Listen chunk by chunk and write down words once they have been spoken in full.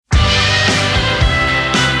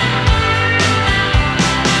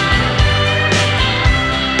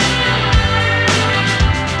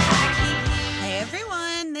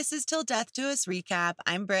Till Death Do Us recap.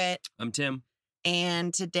 I'm Britt. I'm Tim.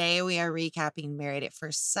 And today we are recapping Married at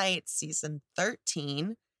First Sight, season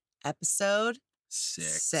 13, episode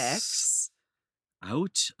 6.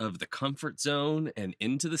 Out of the comfort zone and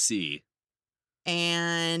into the sea.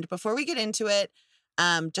 And before we get into it,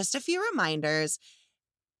 just a few reminders.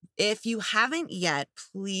 If you haven't yet,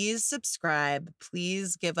 please subscribe.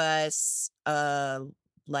 Please give us a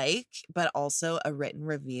like, but also a written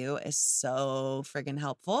review is so friggin'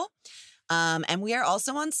 helpful. And we are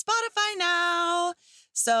also on Spotify now.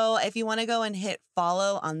 So if you want to go and hit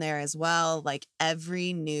follow on there as well, like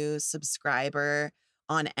every new subscriber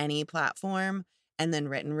on any platform and then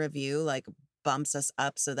written review, like bumps us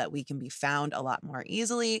up so that we can be found a lot more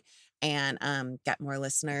easily and get more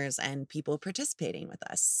listeners and people participating with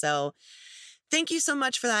us. So thank you so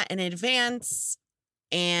much for that in advance.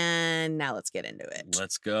 And now let's get into it.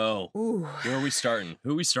 Let's go. Ooh. Where are we starting?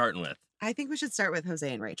 Who are we starting with? I think we should start with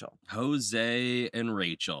Jose and Rachel. Jose and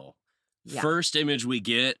Rachel. Yeah. First image we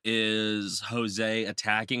get is Jose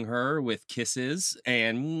attacking her with kisses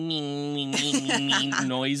and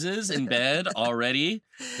noises in bed already.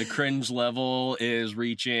 The cringe level is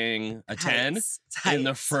reaching a 10 in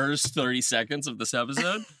the first 30 seconds of this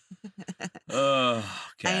episode. Oh,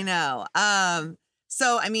 okay. I know.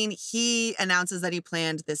 So, I mean, he announces that he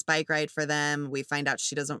planned this bike ride for them. We find out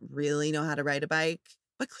she doesn't really know how to ride a bike,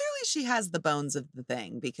 but clearly she has the bones of the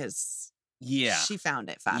thing because she found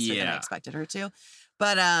it faster than I expected her to.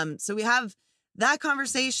 But so we have that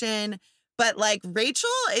conversation, but like Rachel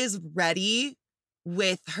is ready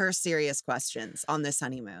with her serious questions on this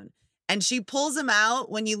honeymoon. And she pulls them out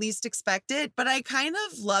when you least expect it, but I kind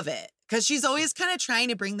of love it because she's always kind of trying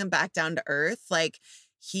to bring them back down to earth. Like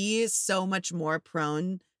he is so much more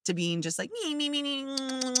prone to being just like,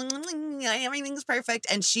 everything's perfect.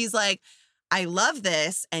 And she's like, I love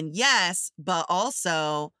this. And yes, but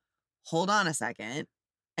also hold on a second,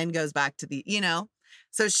 and goes back to the,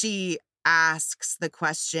 so she asks the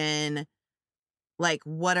question, like,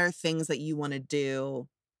 what are things that you want to do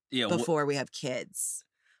before we have kids?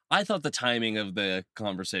 I thought the timing of the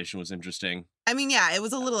conversation was interesting. I mean, yeah, it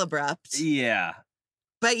was a little abrupt. Yeah.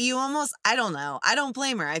 But you almost, I don't know. I don't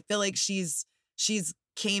blame her. I feel like she's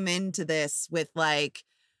came into this with like,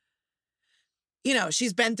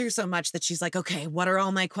 she's been through so much that she's like, okay, what are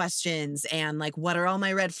all my questions? And like, what are all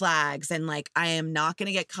my red flags? And like, I am not going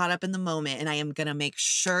to get caught up in the moment. And I am going to make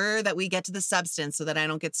sure that we get to the substance so that I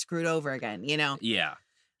don't get screwed over again, Yeah.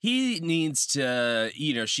 He needs to,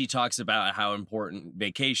 she talks about how important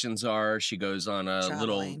vacations are. She goes on a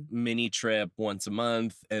little mini trip once a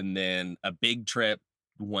month and then a big trip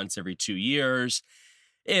once every 2 years.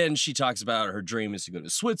 And she talks about her dream is to go to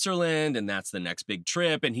Switzerland, and that's the next big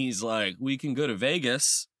trip. And he's like, we can go to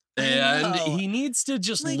Vegas. And he needs to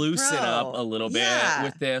just loosen up a little bit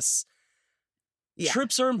with this. Yeah.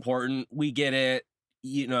 Trips are important. We get it.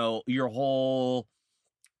 Your whole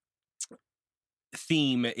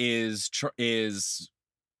theme is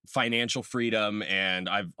financial freedom and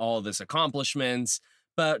all this accomplishments,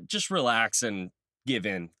 but just relax and give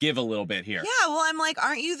a little bit here. Yeah, well, I'm like,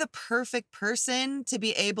 aren't you the perfect person to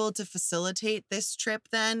be able to facilitate this trip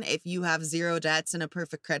then if you have zero debts and a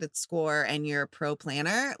perfect credit score and you're a pro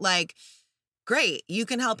planner? Like, great. You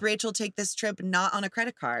can help Rachel take this trip not on a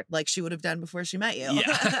credit card like she would have done before she met you.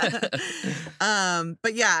 Yeah.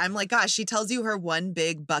 But yeah, I'm like, gosh, she tells you her one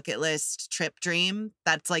big bucket list trip dream.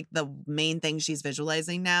 That's like the main thing she's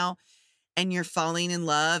visualizing now. And you're falling in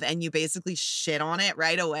love and you basically shit on it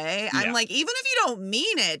right away. Yeah. I'm like, even if you don't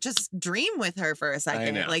mean it, just dream with her for a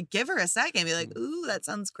second. Like, give her a second. Be like, ooh, that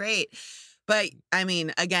sounds great. But I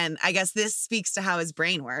mean, again, I guess this speaks to how his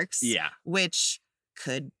brain works. Yeah. Which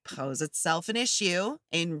could pose itself an issue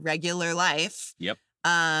in regular life. Yep.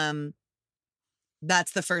 That's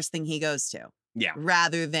the first thing he goes to. Yeah.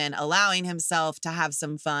 Rather than allowing himself to have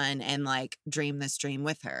some fun and like dream this dream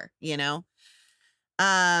with her,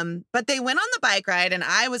 But they went on the bike ride and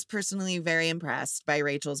I was personally very impressed by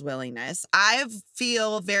Rachel's willingness. I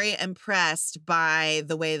feel very impressed by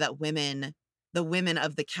the way that the women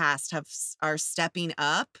of the cast are stepping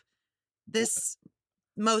up this.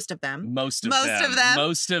 Most of them.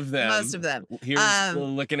 Here's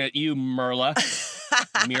looking at you, Mirla.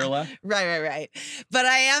 Right. But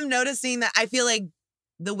I am noticing that I feel like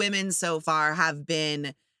the women so far have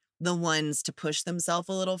been the ones to push themselves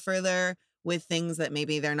a little further with things that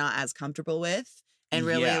maybe they're not as comfortable with and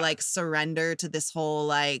really like surrender to this whole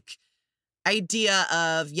like idea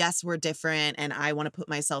of, yes, we're different and I want to put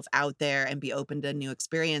myself out there and be open to new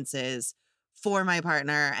experiences for my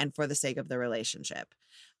partner and for the sake of the relationship.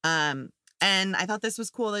 And I thought this was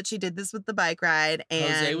cool that she did this with the bike ride.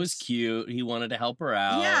 And Jose was cute. He wanted to help her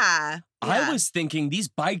out. Yeah. I was thinking these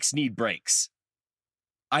bikes need brakes.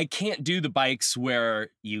 I can't do the bikes where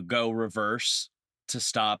you go reverse to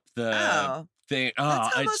stop the thing.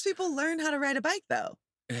 That's how most people learn how to ride a bike, though.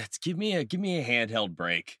 Give me a handheld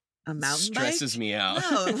brake. A mountain bike? Stresses me out.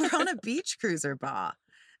 No, we're on a beach cruiser, Bah.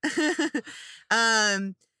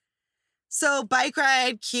 So bike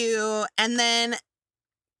ride, cute, and then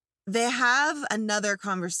they have another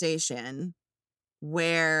conversation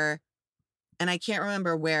where, and I can't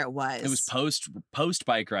remember where it was. It was post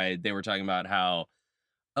bike ride. They were talking about how,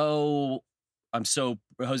 Jose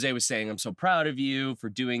was saying, I'm so proud of you for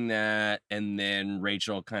doing that. And then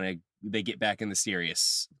Rachel they get back in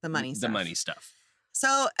the money stuff.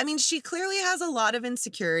 So, I mean, she clearly has a lot of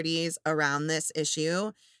insecurities around this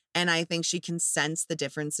issue. And I think she can sense the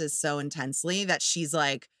differences so intensely that she's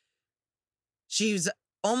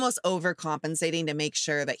almost overcompensating to make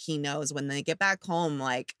sure that he knows when they get back home,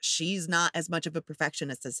 like, she's not as much of a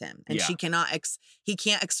perfectionist as him. And she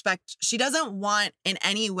she doesn't want in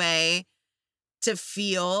any way to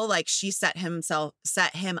feel like she set him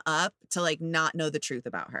up to like not know the truth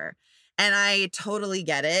about her. And I totally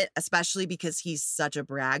get it, especially because he's such a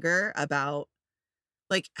bragger about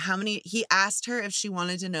like he asked her if she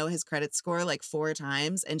wanted to know his credit score like 4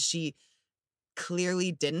 times and she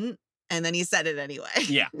clearly didn't. And then he said it anyway.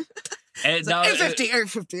 Yeah. And like,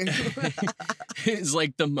 850. It's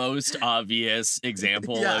like the most obvious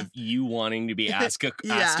example of you wanting to be asked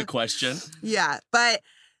a question. Yeah. But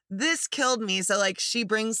this killed me. So like she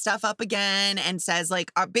brings stuff up again and says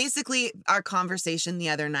like basically our conversation the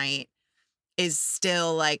other night is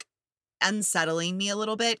still like unsettling me a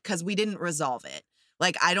little bit because we didn't resolve it.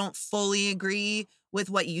 Like I don't fully agree with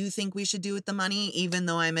what you think we should do with the money, even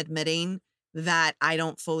though I'm admitting that I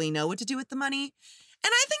don't fully know what to do with the money.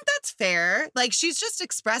 And I think that's fair. Like she's just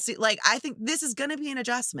expressing, like, I think this is going to be an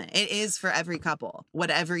adjustment. It is for every couple,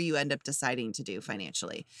 whatever you end up deciding to do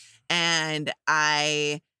financially. And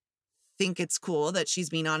I think it's cool that she's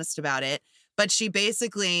being honest about it, but she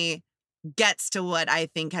basically gets to what I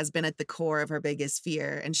think has been at the core of her biggest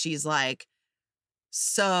fear. And she's like,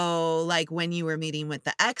 so like when you were meeting with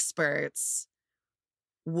the experts,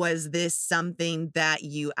 was this something that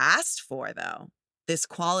you asked for though? This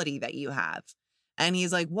quality that you have? And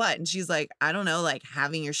he's like, what? And she's like, I don't know, like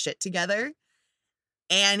having your shit together.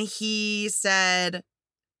 And he said,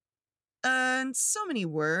 in so many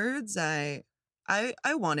words, I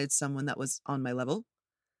wanted someone that was on my level.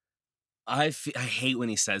 I hate when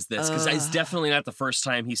he says this because it's definitely not the first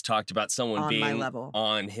time he's talked about someone being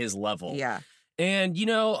on his level. Yeah. And, you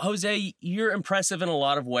know, Jose, you're impressive in a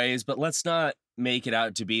lot of ways, but let's not make it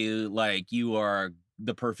out to be like you are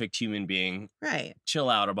the perfect human being. Right. Chill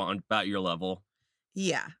out about your level.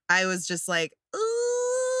 Yeah. I was just like,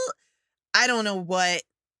 ooh, I don't know what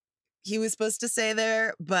he was supposed to say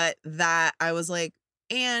there, but that I was like,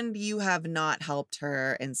 and you have not helped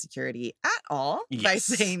her insecurity at all by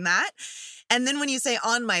saying that. And then when you say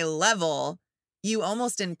on my level, you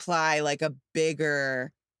almost imply like a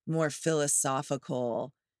bigger, more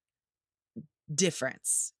philosophical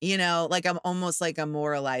difference, you know, like I'm almost like a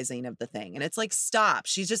moralizing of the thing. And it's like, stop.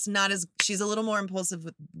 She's just not she's a little more impulsive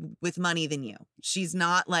with money than you. She's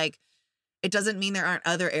not like, it doesn't mean there aren't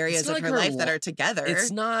other areas of her life that are together. It's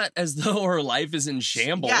not as though her life is in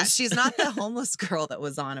shambles. Yeah, she's not the homeless girl that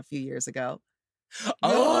was on a few years ago.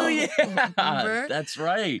 Oh, yeah. Remember? That's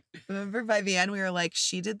right. Remember by the end, we were like,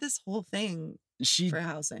 she did this whole thing for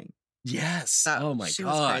housing. Yes. Oh my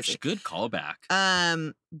gosh. Good callback.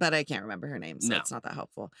 But I can't remember her name, so it's not that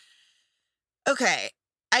helpful. Okay.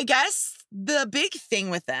 I guess the big thing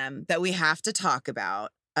with them that we have to talk about,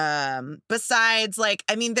 besides like,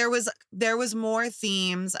 I mean, there was more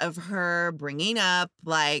themes of her bringing up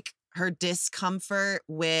like her discomfort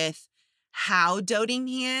with how doting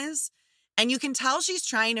he is. And you can tell she's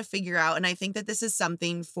trying to figure out, and I think that this is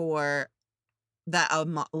something that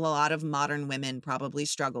a lot of modern women probably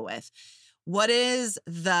struggle with. What is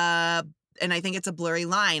and I think it's a blurry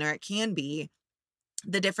line, or it can be,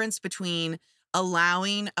 the difference between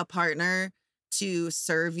allowing a partner to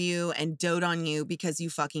serve you and dote on you because you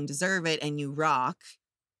fucking deserve it and you rock,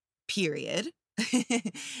 period.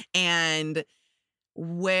 And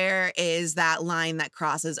where is that line that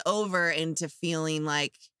crosses over into feeling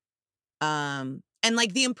like, and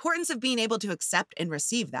like the importance of being able to accept and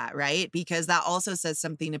receive that, right? Because that also says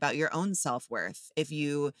something about your own self-worth. If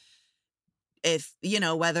you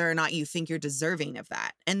know, whether or not you think you're deserving of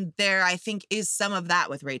that. And there, I think, is some of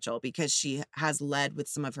that with Rachel because she has led with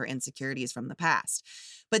some of her insecurities from the past.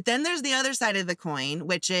 But then there's the other side of the coin,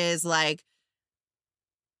 which is like,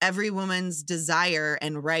 every woman's desire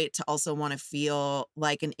and right to also want to feel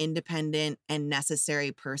like an independent and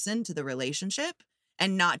necessary person to the relationship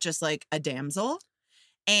and not just like a damsel.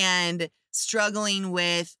 And struggling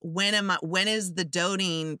with when is the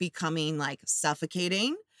doting becoming like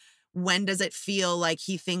suffocating? When does it feel like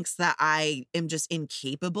he thinks that I am just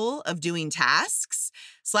incapable of doing tasks?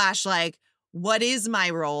 / like, what is my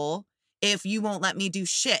role if you won't let me do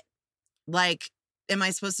shit? Like, am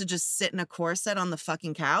I supposed to just sit in a corset on the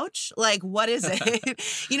fucking couch? Like, what is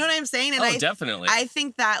it? You know what I'm saying? And definitely. I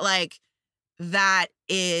think that like, that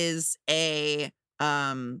is a,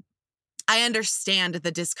 I understand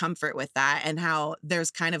the discomfort with that and how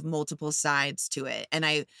there's kind of multiple sides to it. And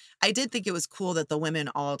I did think it was cool that the women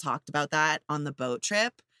all talked about that on the boat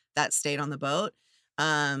trip that stayed on the boat.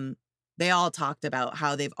 They all talked about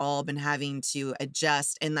how they've all been having to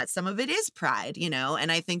adjust and that some of it is pride, you know?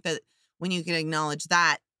 And I think that when you can acknowledge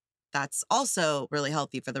that, that's also really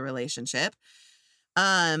healthy for the relationship.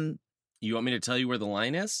 You want me to tell you where the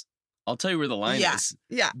line is? I'll tell you where the line is.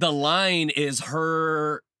 Yeah. The line is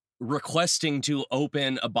her requesting to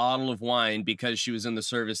open a bottle of wine because she was in the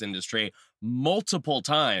service industry multiple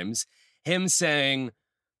times. Him saying,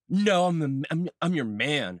 "No, I'm your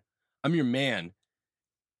man. I'm your man."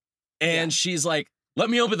 And she's like,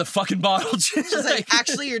 "Let me open the fucking bottle." She's like,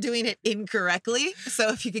 "Actually, you're doing it incorrectly. So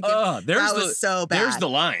if you could get that was so bad." There's the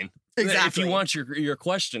line. Exactly. If you want your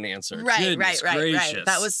question answered. Right. Gracious.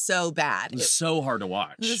 That was so bad. It was so hard to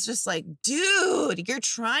watch. It was just like, dude, you're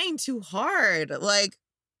trying too hard. Like,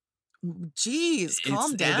 geez,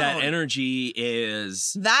 calm down. That energy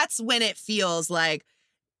is... That's when it feels like,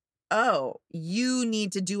 oh, you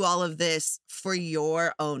need to do all of this for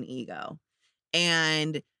your own ego.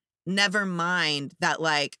 And never mind that,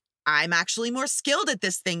 like, I'm actually more skilled at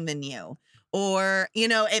this thing than you. Or, you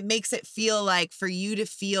know, it makes it feel like for you to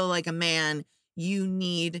feel like a man, you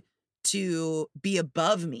need to be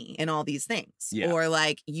above me in all these things. Yeah. Or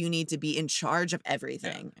like you need to be in charge of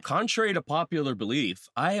everything. Yeah. Contrary to popular belief,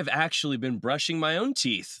 I have actually been brushing my own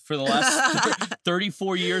teeth for the last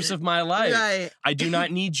 34 years of my life. Right. I do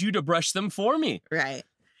not need you to brush them for me. Right.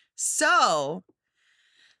 So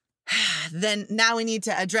then now we need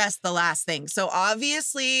to address the last thing. So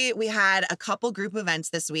obviously we had a couple group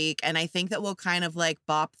events this week, and I think that we'll kind of like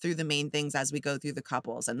bop through the main things as we go through the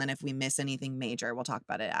couples. And then if we miss anything major, we'll talk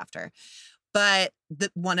about it after. But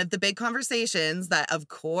one of the big conversations that of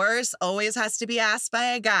course always has to be asked by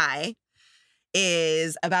a guy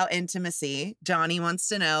is about intimacy. Johnny wants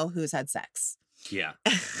to know who's had sex. Yeah.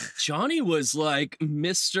 Johnny was like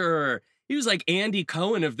he was like Andy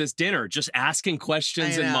Cohen of this dinner, just asking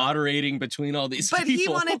questions and moderating between all these people. But he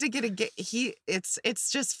wanted to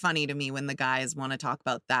it's just funny to me when the guys want to talk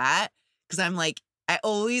about that. Because I'm like, I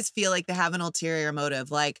always feel like they have an ulterior motive.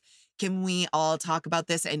 Like, can we all talk about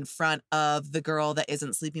this in front of the girl that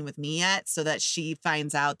isn't sleeping with me yet so that she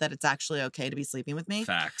finds out that it's actually okay to be sleeping with me?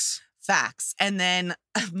 Facts. And then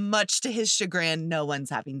much to his chagrin, no one's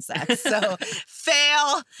having sex. So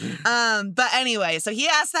fail. But anyway, so he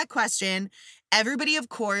asked that question. Everybody, of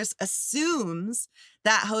course, assumes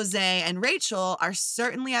that Jose and Rachel are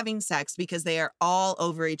certainly having sex because they are all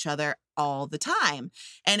over each other all the time.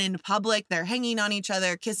 And in public, they're hanging on each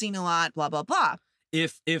other, kissing a lot, blah, blah, blah.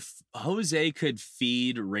 If Jose could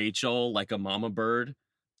feed Rachel like a mama bird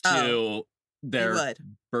to their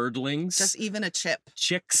birdlings, just even a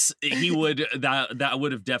chicks, he would that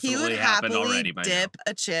would have definitely happened already by now. He would dip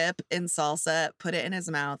a chip in salsa, put it in his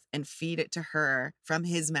mouth, and feed it to her from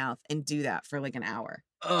his mouth, and do that for like an hour,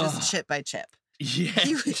 just chip by chip. Yeah,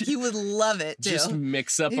 he would love it too. Just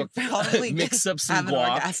mix up some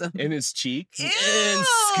guac in his cheek and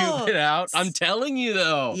scoop it out. I'm telling you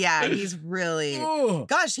though. Yeah, he's really.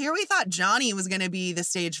 Gosh, here we thought Johnny was gonna be the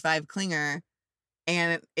stage 5 clinger.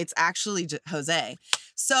 And it's actually Jose.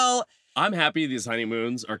 So I'm happy these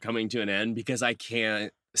honeymoons are coming to an end because I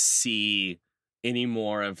can't see any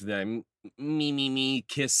more of them me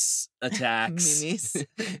kiss attacks. Mimis.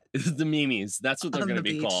 The mimis. That's what they're going to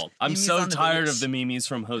be called. I'm so tired of the mimis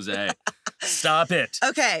from Jose. Stop it.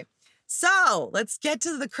 Okay. So let's get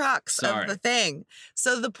to the crux of the thing.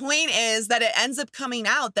 So the point is that it ends up coming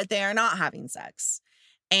out that they are not having sex.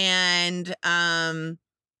 And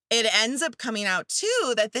it ends up coming out,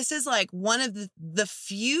 too, that this is like one of the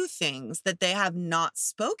few things that they have not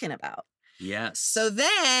spoken about. Yes. So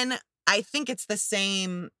then I think it's the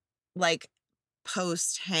same like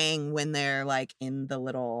post hang when they're like in the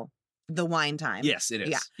wine time. Yes, it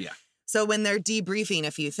is. Yeah. So when they're debriefing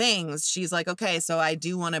a few things, she's like, okay, so I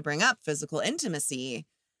do want to bring up physical intimacy.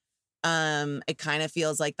 It kind of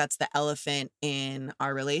feels like that's the elephant in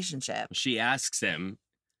our relationship. She asks him,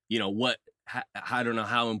 you know, I don't know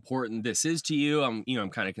how important this is to you. I'm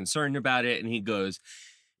kind of concerned about it. And he goes,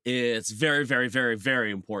 it's very, very, very,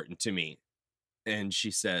 very important to me. And she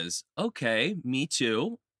says, okay, me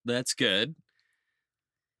too. That's good.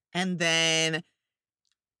 And then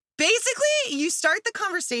basically you start the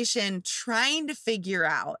conversation trying to figure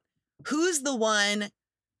out who's the one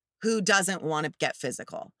who doesn't want to get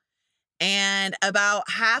physical. And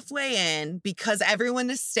about halfway in, because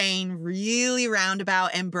everyone is staying really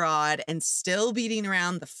roundabout and broad and still beating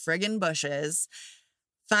around the friggin' bushes,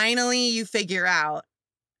 finally you figure out,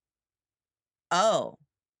 oh,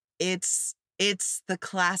 it's the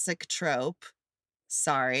classic trope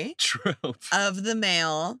of the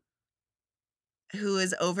male who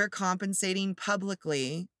is overcompensating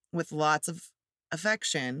publicly with lots of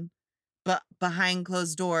affection, but behind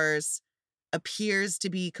closed doors appears to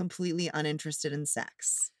be completely uninterested in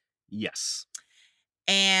sex. Yes.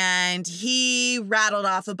 And he rattled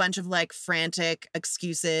off a bunch of like frantic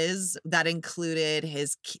excuses that included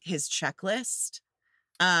his checklist.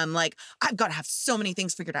 Like, I've got to have so many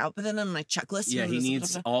things figured out, but then on my checklist. Yeah, he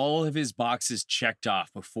needs all of his boxes checked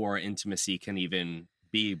off before intimacy can even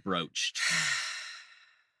be broached.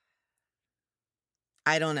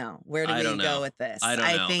 I don't know. Where do we go with this? I don't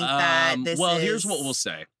know. I think that this here's what we'll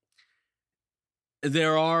say.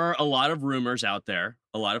 There are a lot of rumors out there,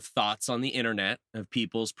 a lot of thoughts on the internet of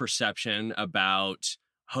people's perception about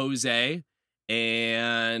Jose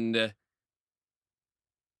and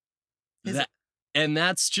and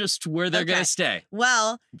that's just where they're going to stay.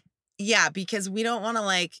 Well, yeah, because we don't want to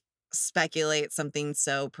like speculate something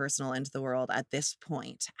so personal into the world at this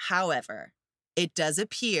point. However, it does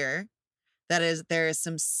appear that there is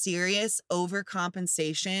some serious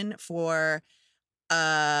overcompensation for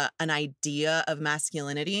an idea of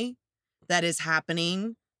masculinity that is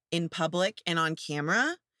happening in public and on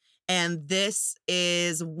camera. And this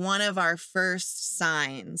is one of our first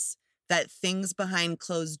signs that things behind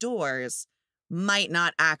closed doors might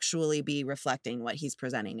not actually be reflecting what he's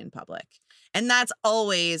presenting in public. And that's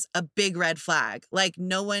always a big red flag. Like,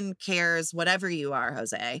 no one cares whatever you are,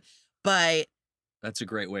 Jose, but that's a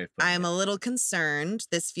great way of putting it. I'm a little concerned.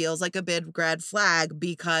 This feels like a big red flag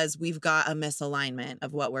because we've got a misalignment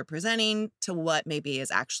of what we're presenting to what maybe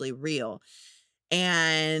is actually real.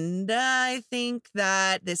 And I think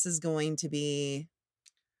that this is going to be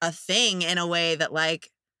a thing in a way that,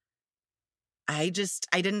 like, I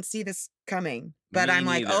didn't see this coming. But I'm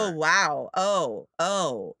like, oh, wow.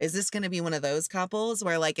 Oh, is this going to be one of those couples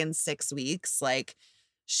where, like, in 6 weeks, like,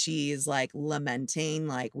 she's like lamenting,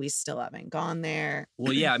 like, we still haven't gone there?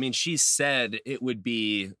 Well, yeah, I mean, she said it would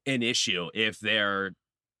be an issue if they're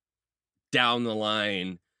down the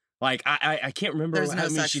line. Like, I can't remember.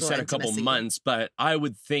 She said a couple months, but I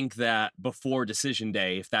would think that before decision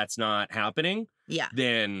day, if that's not happening, yeah,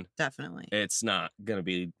 then definitely it's not going to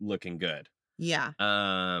be looking good. Yeah.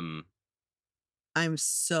 I'm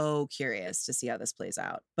so curious to see how this plays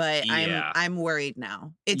out, but I'm worried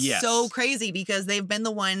now. It's so crazy because they've been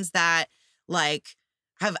the ones that, like,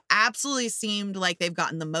 have absolutely seemed like they've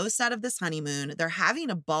gotten the most out of this honeymoon. They're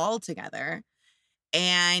having a ball together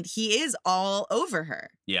and he is all over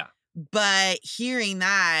her. Yeah. But hearing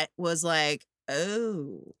that was like,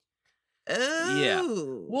 oh. Yeah.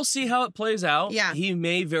 We'll see how it plays out. Yeah. He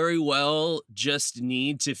may very well just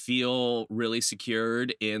need to feel really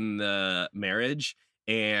secured in the marriage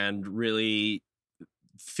and really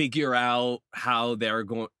figure out how their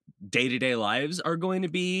day-to-day lives are going to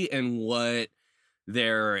be and what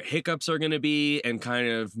their hiccups are going to be and kind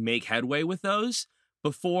of make headway with those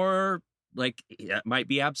before, like, that might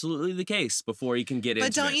be absolutely the case before you can get into it.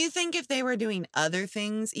 But don't you think if they were doing other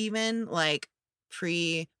things, even like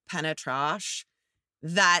pre-penetrage,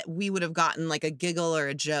 that we would have gotten like a giggle or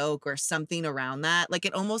a joke or something around that? Like,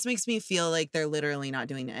 it almost makes me feel like they're literally not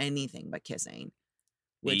doing anything but kissing,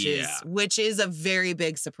 which is a very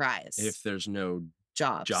big surprise. If there's no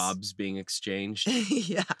jobs being exchanged.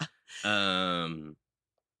 Yeah.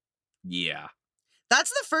 Yeah. That's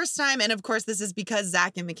the first time, and of course this is because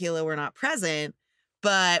Zach and Michaela were not present,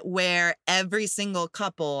 but where every single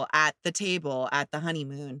couple at the table at the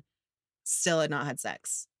honeymoon still had not had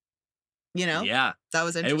sex. You know? Yeah. That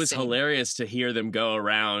was interesting. It was hilarious to hear them go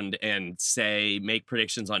around and make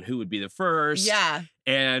predictions on who would be the first. Yeah.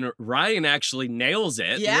 And Ryan actually nails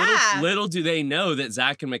it. Yeah. Little do they know that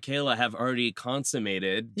Zach and Michaela have already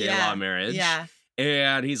consummated de la marriage. Yeah.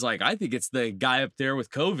 And he's like, I think it's the guy up there with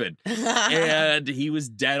COVID. And he was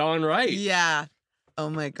dead on right. Yeah. Oh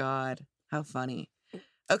my God. How funny.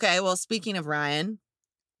 Okay, well, speaking of Ryan,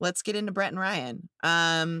 let's get into Brett and Ryan.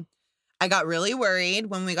 I got really worried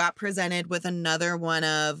when we got presented with another one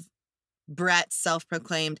of Brett's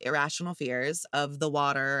self-proclaimed irrational fears of the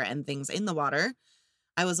water and things in the water,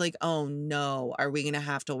 I was like, oh no, are we going to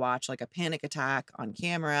have to watch like a panic attack on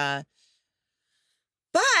camera?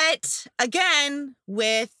 But again,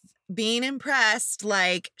 with being impressed,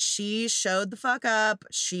 like she showed the fuck up.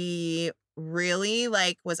 She really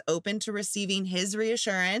like was open to receiving his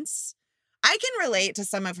reassurance. I can relate to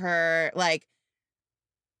some of her, like,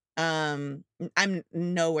 I'm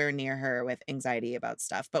nowhere near her with anxiety about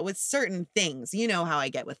stuff, but with certain things, you know how I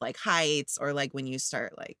get with like heights or like when you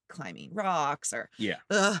start like climbing rocks or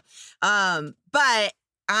but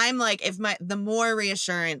I'm like, if the more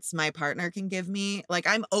reassurance my partner can give me, like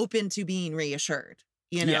I'm open to being reassured,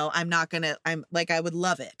 you know. I'm like, I would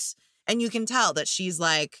love it. And you can tell that she's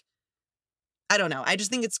like, I don't know. I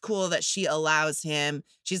just think it's cool that she allows him.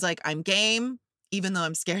 She's like, I'm game, even though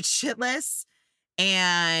I'm scared shitless,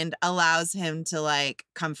 and allows him to like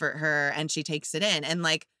comfort her, and she takes it in. And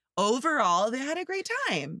like overall, they had a great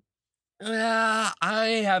time.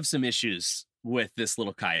 I have some issues with this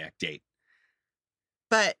little kayak date.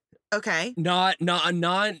 But okay. Not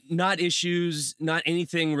issues, not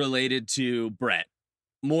anything related to Brett.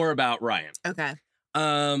 More about Ryan. Okay.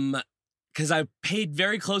 Because I paid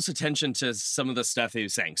very close attention to some of the stuff he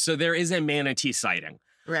was saying. So there is a manatee sighting.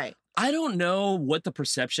 Right. I don't know what the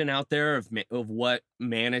perception out there of what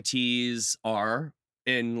manatees are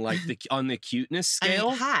in like on the cuteness scale.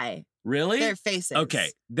 I mean, hi. Really? Their faces. Okay.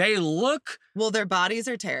 They look... Well, their bodies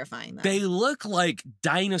are terrifying, though. They look like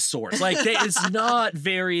dinosaurs. Like, it's not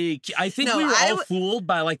very... I think we were all fooled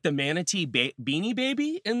by, like, the manatee Beanie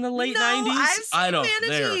Baby in the late 90s. I've seen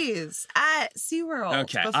manatees at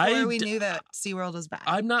SeaWorld before we knew that SeaWorld was back.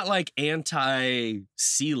 I'm not, like,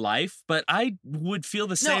 anti-sea life, but I would feel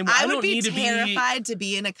the same. I would be terrified to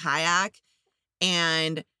be in a kayak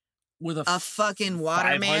and... with a fucking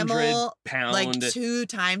water mammal, like 2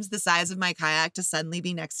 times the size of my kayak, to suddenly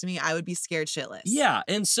be next to me, I would be scared shitless. Yeah,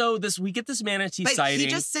 and so we get this manatee sighting. He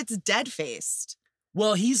just sits dead-faced.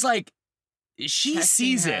 Well, he's like, she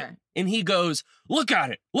sees it, and he goes, look at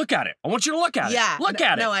it. I want you to look at it. Yeah. Look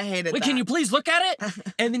at it. No, I hated that. Can you please look at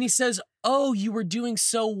it? And then he says, oh, you were doing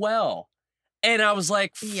so well. And I was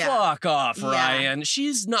like, fuck off, Ryan.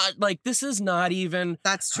 She's not, like, this is not even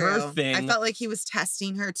her thing. I felt like he was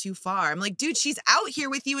testing her too far. I'm like, dude, she's out here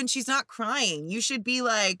with you and she's not crying. You should be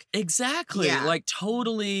like... Exactly. Yeah. Like,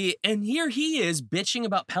 totally. And here he is bitching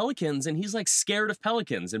about pelicans, and he's, like, scared of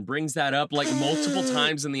pelicans and brings that up, like, multiple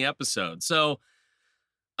times in the episode. So...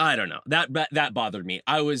 I don't know. That bothered me.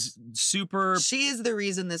 I was super... She is the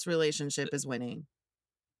reason this relationship is winning.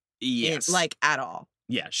 Yes. Like, at all.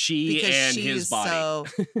 Yeah, she's his body.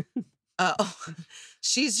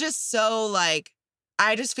 She's just so, like,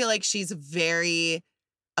 I just feel like she's very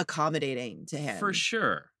accommodating to him. For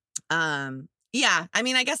sure. Yeah, I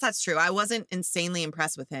mean, I guess that's true. I wasn't insanely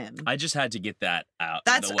impressed with him. I just had to get that out.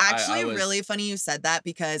 That's actually really funny you said that,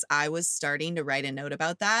 because I was starting to write a note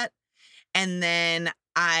about that. And then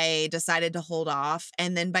I decided to hold off.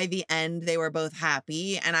 And then by the end, they were both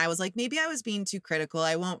happy. And I was like, maybe I was being too critical.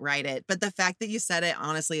 I won't write it. But the fact that you said it,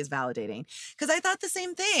 honestly, is validating. Because I thought the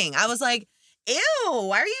same thing. I was like, ew,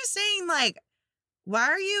 why are you saying, like, why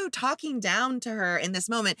are you talking down to her in this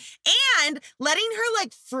moment? And letting her,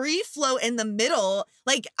 like, free float in the middle.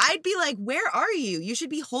 Like, I'd be like, where are you? You should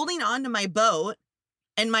be holding on to my boat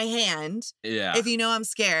and my hand. Yeah. If you know I'm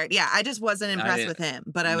scared. Yeah, I just wasn't impressed with him,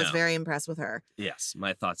 but I was very impressed with her. Yes,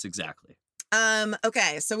 my thoughts exactly.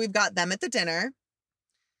 Okay, so we've got them at the dinner.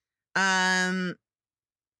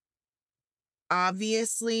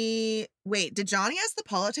 Obviously, wait, did Johnny ask the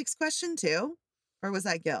politics question too? Or was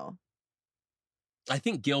that Gil? I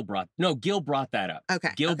think Gil brought that up.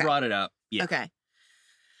 Okay. Gil brought it up. Yeah. Okay.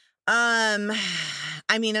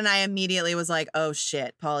 I mean, and I immediately was like, oh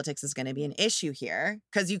shit, politics is going to be an issue here.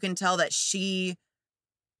 Because you can tell that she's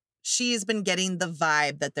been getting the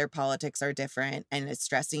vibe that their politics are different, and it's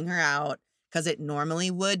stressing her out, because it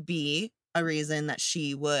normally would be a reason that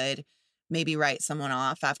she would maybe write someone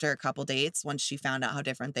off after a couple dates once she found out how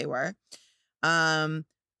different they were.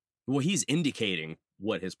 Well, he's indicating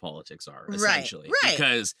what his politics are, essentially. Right.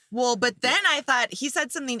 Because... Well, but then I thought he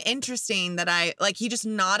said something interesting that he just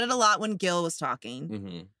nodded a lot when Gil was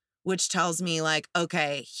talking, which tells me, like,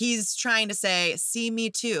 okay, he's trying to say, see, me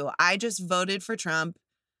too. I just voted for Trump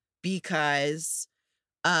because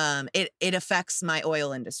it affects my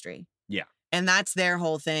oil industry. Yeah. And that's their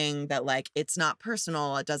whole thing, that, like, it's not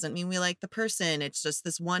personal. It doesn't mean we like the person. It's just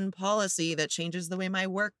this one policy that changes the way my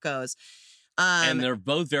work goes. And they're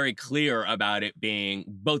both very clear about it being,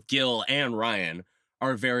 both Gil and Ryan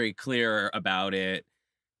are very clear about it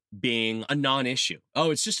being a non-issue.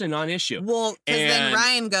 Oh, it's just a non-issue. Well, because then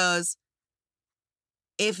Ryan goes,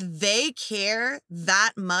 if they care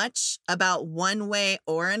that much about one way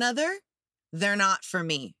or another, they're not for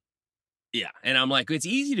me. Yeah. And I'm like, it's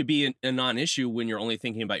easy to be a non-issue when you're only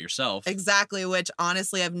thinking about yourself. Exactly, which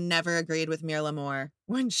honestly, I've never agreed with Mira Moore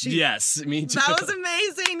when she... Yes, me too. That was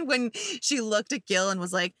amazing when she looked at Gil and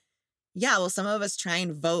was like, yeah, well, some of us try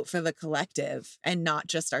and vote for the collective and not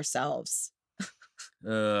just ourselves.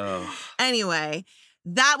 Anyway,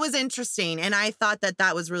 that was interesting. And I thought that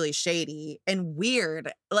that was really shady and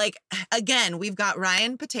weird. Like, again, we've got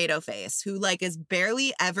Ryan Potato Face, who like is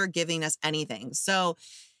barely ever giving us anything. So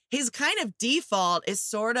his kind of default is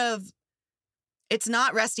sort of, it's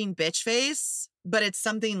not resting bitch face, but it's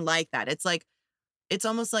something like that. It's like, it's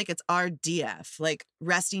almost like it's RDF, like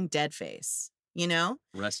resting dead face, you know?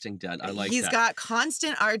 Resting dead. I like He's that. got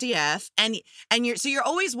constant RDF and you're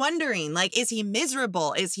always wondering, like, is he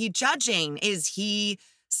miserable? Is he judging? Is he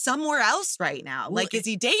somewhere else right now? Well, like, is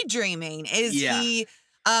he daydreaming? Is he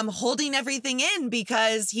holding everything in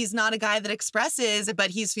because he's not a guy that expresses,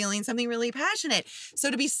 but he's feeling something really passionate?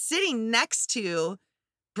 So to be sitting next to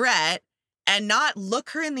Brett and not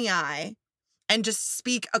look her in the eye and just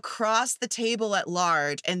speak across the table at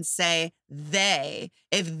large and say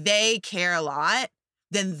if they care a lot,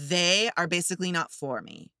 then they are basically not for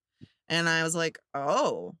me. And I was like,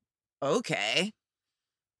 oh, okay.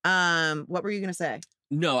 What were you going to say?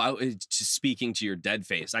 No, I was just speaking to your dead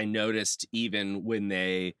face. I noticed even when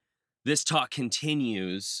this talk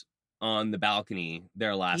continues on the balcony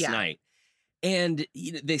there last night, and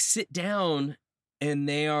they sit down and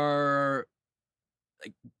they are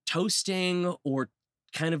like toasting or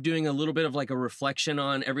kind of doing a little bit of like a reflection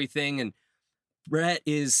on everything. And Brett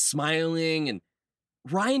is smiling and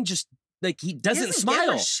Ryan just like, he doesn't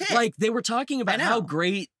smile. Like they were talking about how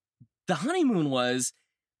great the honeymoon was.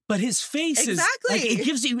 But his face is like, it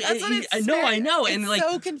gives you. I know, it's and like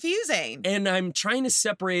so confusing. And I'm trying to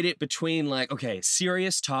separate it between like, okay,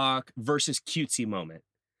 serious talk versus cutesy moment,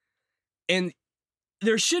 and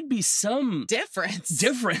there should be some difference.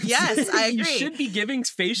 Yes, I agree. You should be giving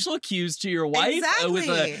facial cues to your wife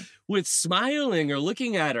with smiling or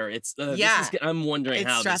looking at her. It's I'm wondering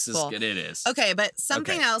how stressful. It is. Okay, but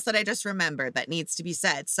something else that I just remembered that needs to be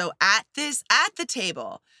said. So at the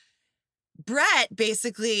table, Brett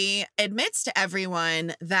basically admits to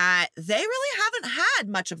everyone that they really haven't had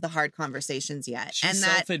much of the hard conversations yet. She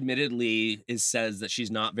self-admittedly says that she's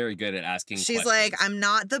not very good at asking questions. She's like, I'm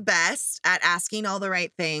not the best at asking all the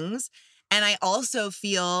right things. And I also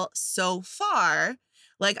feel so far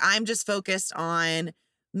like I'm just focused on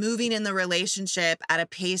moving in the relationship at a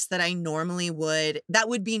pace that that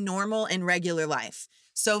would be normal in regular life.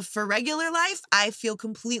 So for regular life, I feel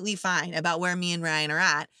completely fine about where me and Ryan are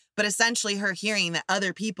at. But essentially her hearing that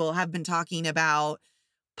other people have been talking about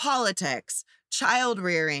politics, child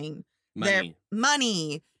rearing, their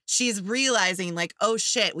money, she's realizing like, oh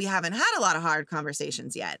shit, we haven't had a lot of hard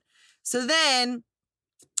conversations yet. So then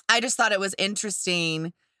I just thought it was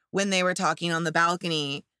interesting when they were talking on the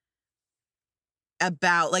balcony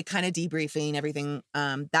about like kind of debriefing everything,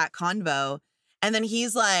 that convo. And then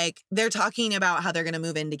he's like, they're talking about how they're going to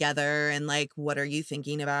move in together and like, what are you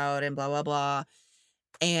thinking about and blah, blah, blah.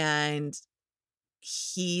 And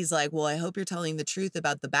he's like, well, I hope you're telling the truth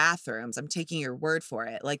about the bathrooms. I'm taking your word for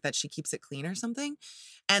it. Like that she keeps it clean or something.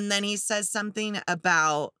 And then he says something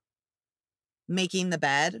about making the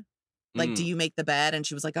bed. Like, do you make the bed? And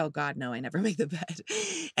she was like, oh God, no, I never make the bed.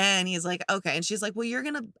 And he's like, okay. And she's like, well,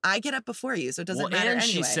 I get up before you. So it doesn't matter anyway.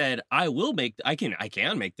 She said, I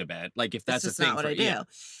can make the bed. Like if that's a thing not what I do. Yeah.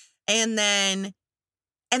 And then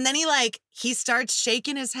he starts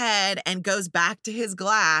shaking his head and goes back to his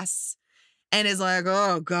glass and is like,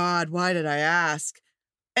 oh God, why did I ask?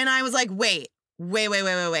 And I was like, wait.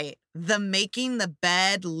 The making the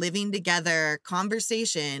bed, living together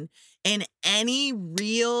conversation in any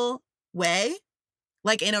real way,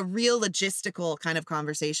 like in a real logistical kind of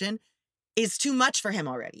conversation, is too much for him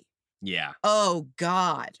already. Yeah. Oh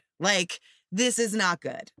God. Like, this is not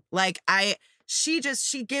good. Like, she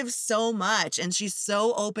gives so much and she's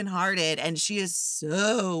so open-hearted and she is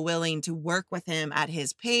so willing to work with him at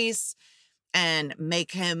his pace and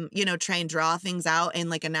make him, try and draw things out in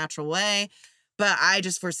like a natural way. But I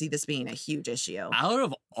just foresee this being a huge issue. Out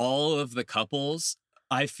of all of the couples,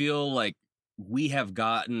 I feel like we have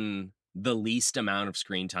gotten the least amount of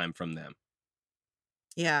screen time from them.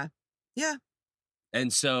 Yeah. Yeah.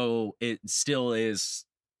 And so it still is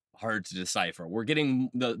hard to decipher. We're getting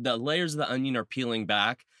the layers of the onion are peeling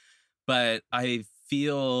back, but I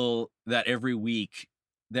feel that every week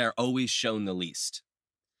they're always shown the least.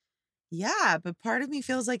 Yeah, but part of me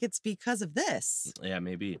feels like it's because of this. Yeah,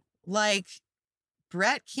 maybe. Like,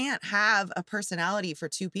 Brett can't have a personality for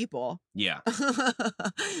two people. Yeah.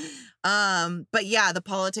 But yeah, the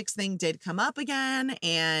politics thing did come up again.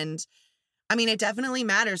 And I mean, it definitely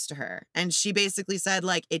matters to her. And she basically said,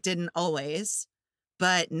 like, it didn't always,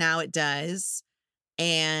 but now it does.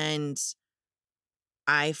 And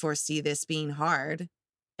I foresee this being hard.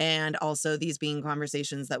 And also these being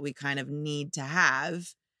conversations that we kind of need to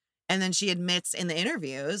have. And then she admits in the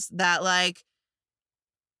interviews that, like,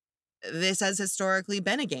 this has historically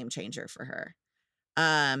been a game changer for her.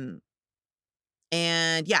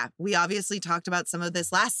 And yeah, we obviously talked about some of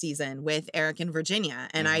this last season with Eric and Virginia.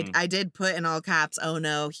 And I did put in all caps, oh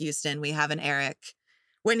no, Houston, we have an Eric.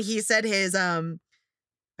 When he said his, I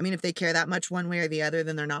mean, if they care that much one way or the other,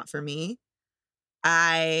 then they're not for me.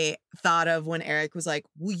 I thought of when Eric was like,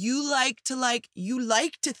 well, you like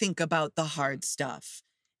to think about the hard stuff.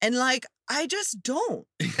 And like, I just don't.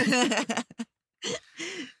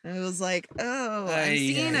 I was like, oh, I'm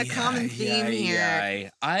seeing a common theme here.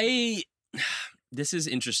 This is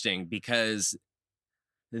interesting because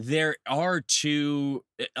there are two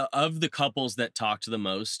of the couples that talked the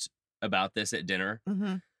most about this at dinner.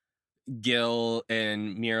 Mm-hmm. Gil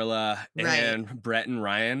and Mirla and Brett and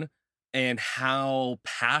Ryan, and how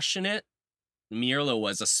passionate Mirla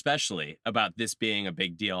was, especially about this being a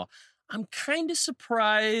big deal. I'm kind of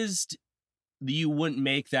surprised you wouldn't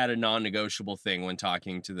make that a non-negotiable thing when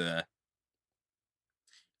talking to the...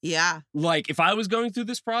 Yeah. Like, if I was going through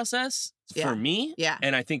this process, for me,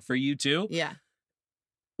 and I think for you too,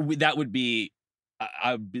 that would be,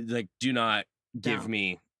 I'd be like, do not give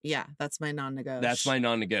me... Yeah, that's my non-negotiable. That's my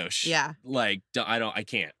non-negotiable. Yeah. Like, I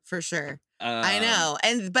can't. For sure. I know.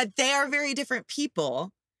 But they are very different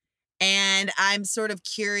people. And I'm sort of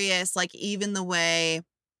curious, like, even the way...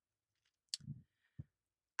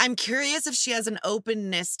 I'm curious if she has an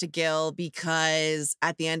openness to Gil because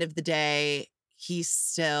at the end of the day, he's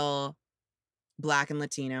still Black and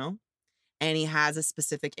Latino and he has a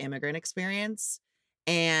specific immigrant experience.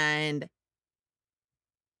 And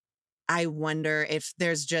I wonder if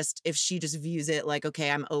she just views it like, okay,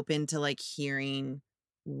 I'm open to like hearing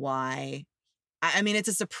why. I mean, it's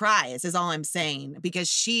a surprise is all I'm saying, because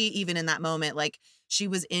she, even in that moment, like she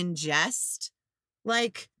was in jest,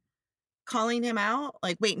 like calling him out.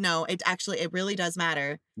 Like, wait, no, it really does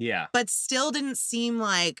matter. Yeah. But still didn't seem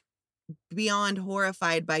like beyond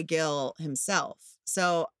horrified by Gil himself.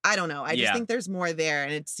 So I don't know. I just think there's more there,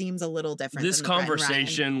 and it seems a little different. This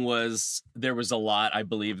conversation there was a lot, I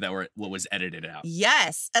believe, what was edited out.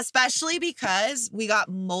 Yes, especially because we got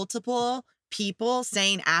multiple people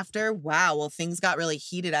saying after, wow, well, things got really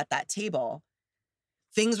heated at that table.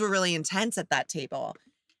 Things were really intense at that table.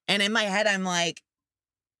 And in my head, I'm like,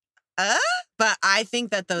 but I think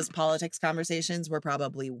that those politics conversations were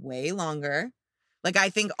probably way longer. Like, I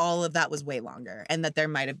think all of that was way longer, and that there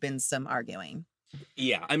might have been some arguing.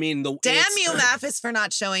 Yeah, I mean, damn you, Mathis, for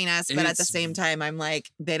not showing us. But at the same time, I'm like,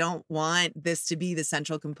 they don't want this to be the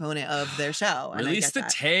central component of their show. Release the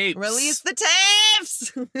tapes. Release the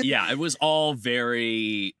tapes. Yeah, it was all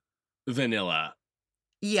very vanilla.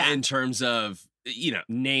 Yeah, in terms of,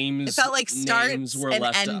 names. It felt like starts and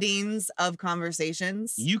endings of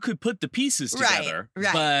conversations. You could put the pieces together,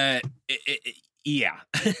 right. But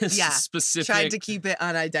specific. Tried to keep it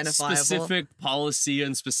unidentifiable. Specific policy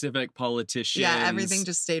and specific politicians. Yeah, everything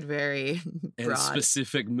just stayed very broad. And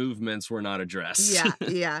specific movements were not addressed.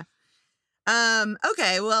 Yeah.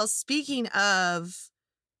 Okay, well, speaking of,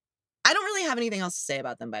 I don't really have anything else to say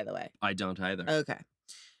about them, by the way. I don't either. Okay.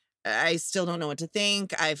 I still don't know what to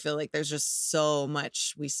think. I feel like there's just so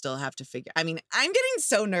much we still have to figure. I mean, I'm getting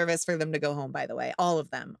so nervous for them to go home, by the way. All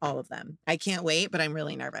of them. I can't wait, but I'm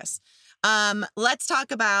really nervous. Let's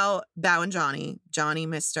talk about Bao and Johnny. Johnny,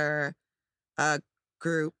 Mr.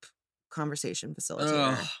 Group Conversation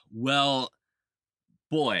Facilitator. Well,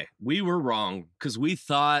 boy, we were wrong, because we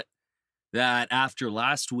thought that after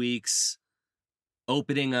last week's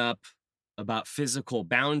opening up about physical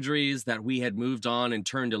boundaries that we had moved on and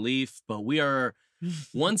turned a leaf, but we are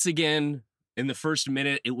once again, in the first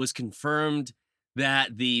minute, it was confirmed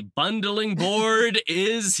that the bundling board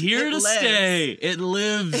is here to stay. It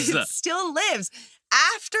lives. It still lives.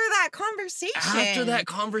 After that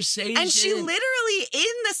conversation. And she literally,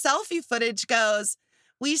 in the selfie footage, goes,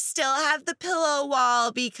 we still have the pillow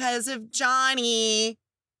wall because of Johnny.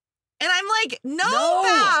 And I'm like,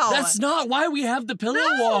 no, that's not why we have the pillow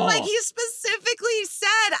wall. Like, he specifically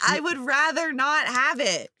said, I would rather not have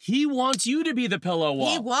it. He wants you to be the pillow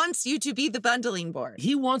wall. He wants you to be the bundling board.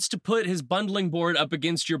 He wants to put his bundling board up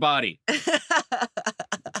against your body.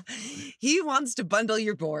 He wants to bundle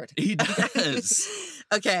your board. He does.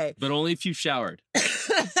 Okay. But only if you showered.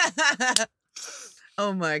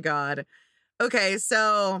 Oh my God. Okay,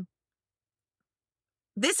 so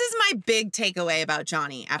this is my big takeaway about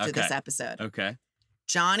Johnny after this episode. Okay.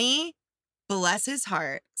 Johnny, bless his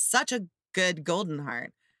heart, such a good golden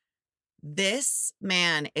heart. This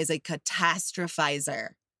man is a catastrophizer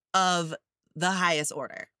of the highest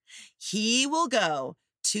order. He will go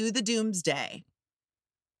to the doomsday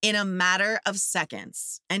in a matter of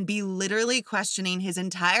seconds and be literally questioning his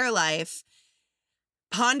entire life,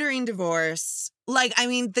 pondering divorce. Like, I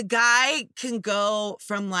mean, the guy can go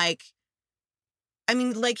from like, I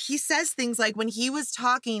mean, like he says things like when he was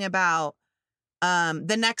talking about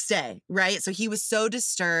the next day, right? So he was so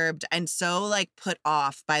disturbed and so like put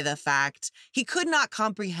off by the fact he could not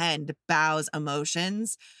comprehend Bao's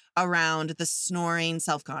emotions around the snoring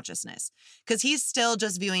self-consciousness because he's still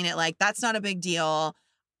just viewing it like that's not a big deal.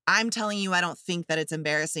 I'm telling you, I don't think that it's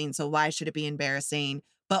embarrassing. So why should it be embarrassing?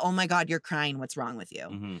 But oh my God, you're crying. What's wrong with you?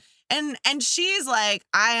 Mm-hmm. And she's like,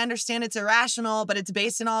 I understand it's irrational, but it's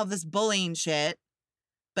based on all of this bullying shit.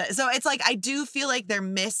 But so it's like, I do feel like they're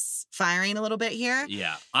misfiring a little bit here.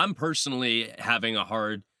 Yeah. I'm personally having a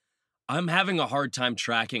hard time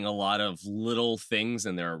tracking a lot of little things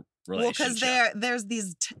in their relationship. Well, because there's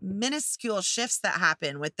these minuscule shifts that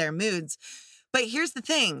happen with their moods. But here's the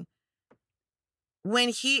thing.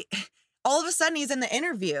 When all of a sudden he's in the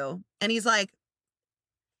interview and he's like,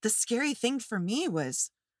 the scary thing for me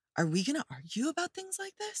was, are we going to argue about things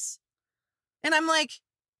like this? And I'm like,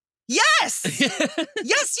 yes,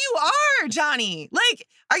 yes, you are, Johnny. Like,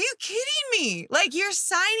 are you kidding me? Like, you're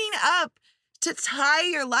signing up to tie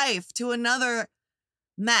your life to another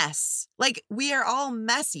mess. Like, we are all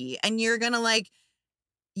messy and you're going to like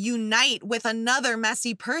unite with another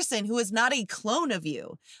messy person who is not a clone of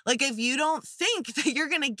you. Like, if you don't think that you're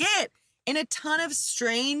going to get in a ton of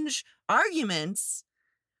strange arguments,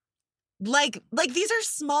 like these are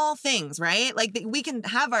small things, right? Like we can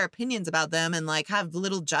have our opinions about them and like have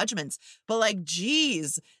little judgments, but like,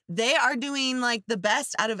 geez, they are doing like the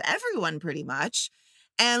best out of everyone pretty much.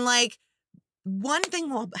 And like one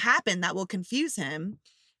thing will happen that will confuse him.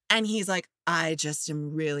 And he's like, I just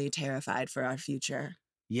am really terrified for our future.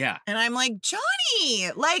 Yeah. And I'm like,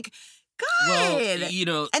 Johnny, like, God. Well, you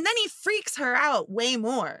know. And then he freaks her out way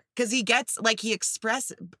more because he gets like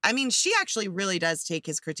I mean, she actually really does take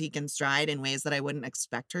his critique in stride in ways that I wouldn't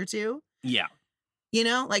expect her to. Yeah. You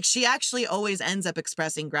know, like she actually always ends up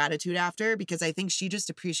expressing gratitude after because I think she just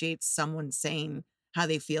appreciates someone saying how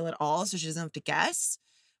they feel at all. So she doesn't have to guess.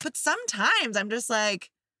 But sometimes I'm just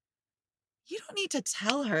like, you don't need to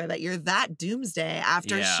tell her that you're that doomsday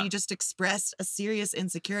after she just expressed a serious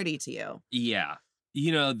insecurity to you. Yeah.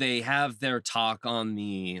 You know, they have their talk on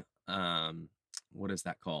the, what is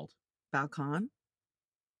that called? Balcon?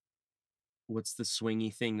 What's the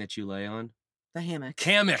swingy thing that you lay on? The hammock.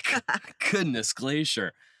 Hammock. Goodness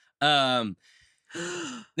glacier. They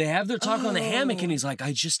have their talk on the hammock and he's like,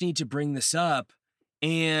 I just need to bring this up.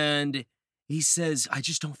 And he says, I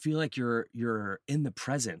just don't feel like you're in the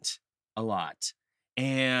present a lot.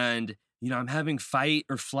 And, you know, I'm having fight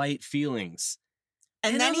or flight feelings.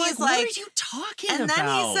 And then he's like, what are you talking about? And then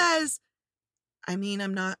he says, I mean,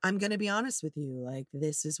 I'm going to be honest with you. Like,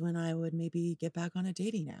 this is when I would maybe get back on a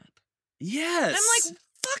dating app. Yes. And I'm like,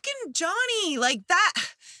 fucking Johnny, like that.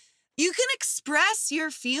 You can express your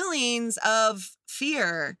feelings of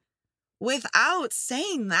fear without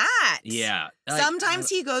saying that. Yeah. Sometimes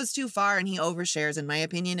he goes too far and he overshares, in my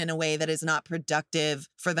opinion, in a way that is not productive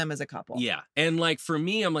for them as a couple. Yeah. And like, for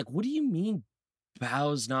me, I'm like, what do you mean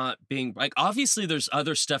Bao's not being like, obviously there's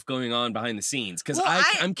other stuff going on behind the scenes because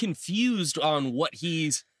I'm confused on what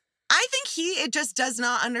I think it just does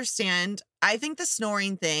not understand. I think the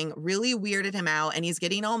snoring thing really weirded him out and he's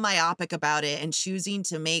getting all myopic about it and choosing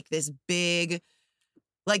to make this big,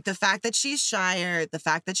 like the fact that she's shyer, the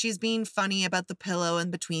fact that she's being funny about the pillow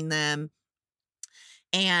in between them,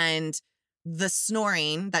 and the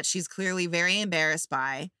snoring that she's clearly very embarrassed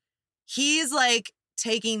by. He's like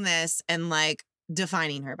taking this and like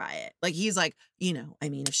defining her by it. Like he's like, you know, I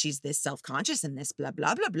mean, if she's this self-conscious and this blah,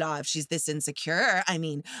 blah, blah, blah, if she's this insecure, I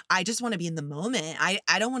mean, I just want to be in the moment. I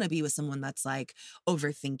don't want to be with someone that's like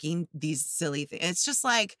overthinking these silly things. It's just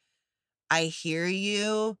like, I hear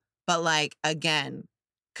you, but like, again,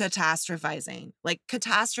 catastrophizing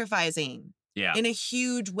yeah, in a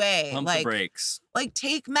huge way. Pump the brakes. Like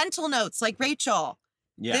take mental notes like Rachel.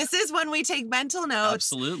 Yeah. This is when we take mental notes.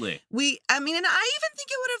 Absolutely. I mean, and I even think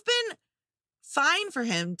it would have been fine for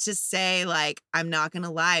him to say, like, I'm not going to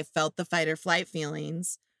lie, I felt the fight or flight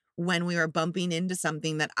feelings when we were bumping into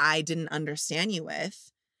something that I didn't understand you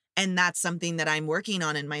with. And that's something that I'm working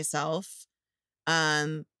on in myself.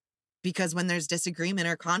 because when there's disagreement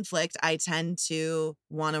or conflict, I tend to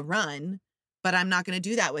want to run, but I'm not going to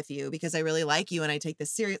do that with you because I really like you and I take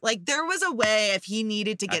this serious. Like, there was a way if he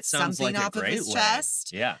needed to get something off of his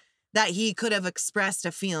chest that he could have expressed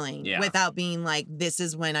a feeling without being like, this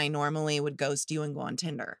is when I normally would ghost you and go on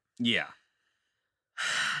Tinder. Yeah.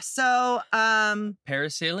 So,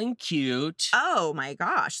 parasailing cute. Oh my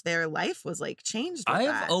gosh, their life was like changed with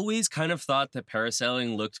I've always kind of thought that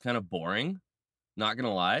parasailing looked kind of boring. Not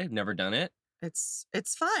gonna lie, I've never done it. It's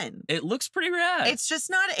fun. It looks pretty rad. It's just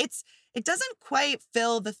not, it doesn't quite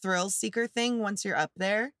fill the thrill seeker thing once you're up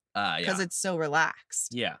there. Because it's so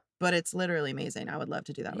relaxed. Yeah. But it's literally amazing. I would love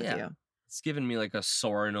to do that with you. It's giving me like a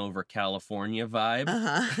soaring over California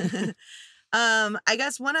vibe. I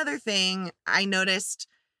guess one other thing I noticed,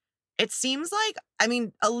 it seems like, I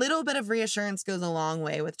mean, a little bit of reassurance goes a long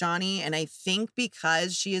way with Johnny. And I think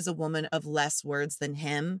because she is a woman of less words than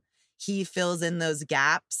him, he fills in those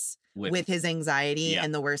gaps with his anxiety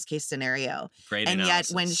and the worst case scenario. Great and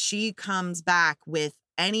analysis. Yet when she comes back with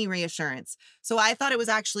any reassurance. So I thought it was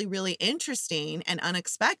actually really interesting and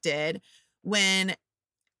unexpected when,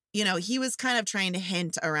 you know, he was kind of trying to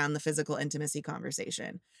hint around the physical intimacy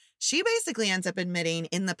conversation. She basically ends up admitting,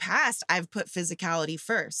 in the past, I've put physicality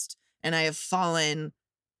first and I have fallen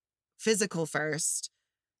physical first,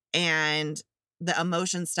 and the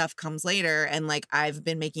emotion stuff comes later. And like, I've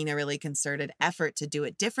been making a really concerted effort to do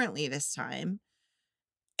it differently this time.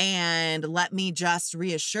 And let me just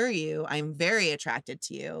reassure you, I'm very attracted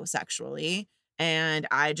to you sexually. And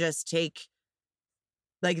I just take,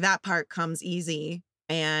 like, that part comes easy.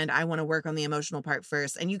 And I want to work on the emotional part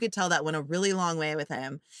first. And you could tell that went a really long way with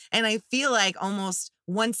him. And I feel like almost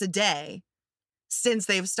once a day since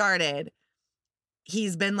they've started,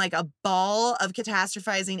 he's been like a ball of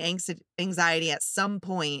catastrophizing anxiety at some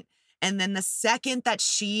point. And then the second that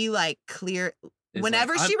she like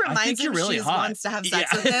whenever she reminds him really she wants to have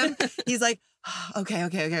sex with him, he's like, oh,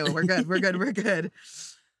 okay, well, we're good.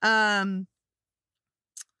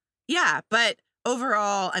 Yeah, but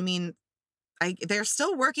overall, I mean, they're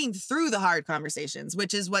still working through the hard conversations,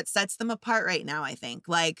 which is what sets them apart right now, I think.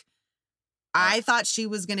 Like, I thought she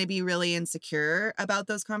was going to be really insecure about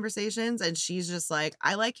those conversations, and she's just like,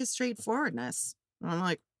 I like his straightforwardness. And I'm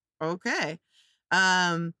like, okay.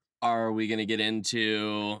 Are we going to get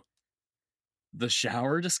into the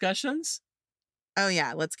shower discussions? Oh,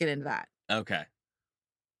 yeah. Let's get into that. Okay.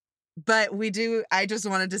 But I just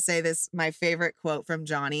wanted to say this. My favorite quote from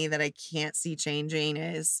Johnny that I can't see changing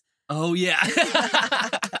is, oh, yeah.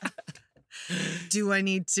 do I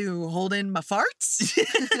need to hold in my farts?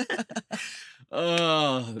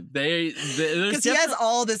 Oh, because he has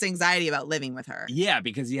all this anxiety about living with her. Yeah,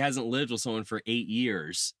 because he hasn't lived with someone for 8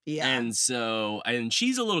 years. Yeah. And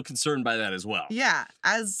she's a little concerned by that as well. Yeah,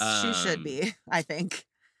 as she should be, I think.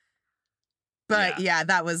 But yeah,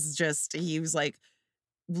 that was just, he was like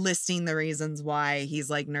listing the reasons why he's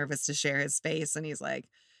like nervous to share his space. And he's like,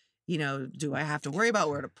 you know, do I have to worry about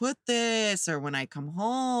where to put this, or when I come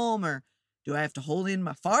home, or do I have to hold in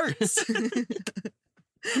my farts?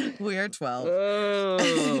 We are 12.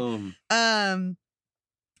 Oh. And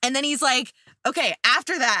then he's like, okay,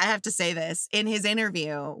 after that, I have to say this. In his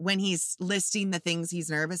interview, when he's listing the things he's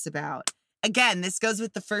nervous about, again, this goes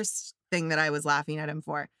with the first thing that I was laughing at him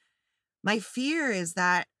for. My fear is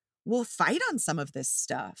that we'll fight on some of this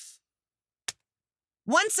stuff.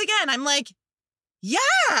 Once again, I'm like,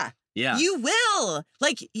 yeah, you will.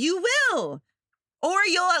 Like, you will. Or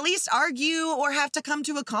you'll at least argue or have to come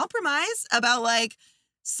to a compromise about like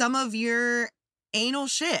some of your anal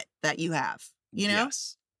shit that you have, you know?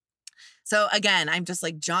 Yes. So again, I'm just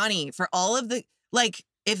like, Johnny, for all of the, like,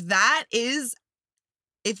 if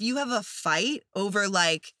you have a fight over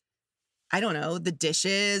like, I don't know, the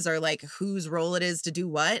dishes or like whose role it is to do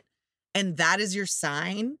what, and that is your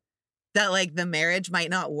sign that like the marriage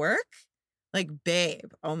might not work, like,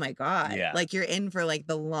 babe, oh my God. Yeah. Like, you're in for like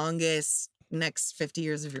the longest next 50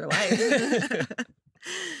 years of your life.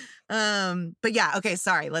 But yeah, okay,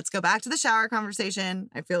 sorry. Let's go back to the shower conversation.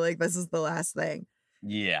 I feel like this is the last thing.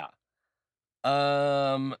 Yeah.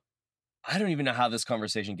 I don't even know how this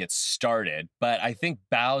conversation gets started, but I think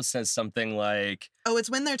Bao says something like, oh, it's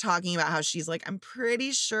when they're talking about how she's like, I'm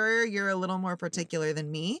pretty sure you're a little more particular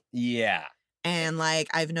than me. Yeah. And like,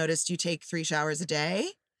 I've noticed you take 3 showers a day,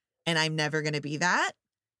 and I'm never going to be that.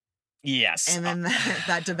 Yes. And then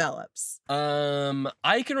that develops.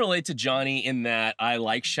 I can relate to Johnny in that I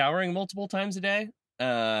like showering multiple times a day.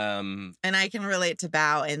 And I can relate to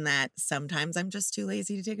Bao in that sometimes I'm just too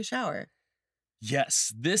lazy to take a shower.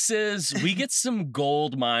 Yes, we get some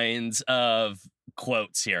gold mines of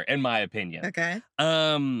quotes here, in my opinion. Okay.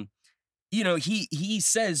 he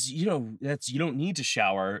says, you don't need to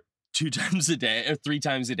shower 2 times a day or 3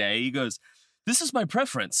 times a day. He goes, this is my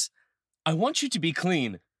preference. I want you to be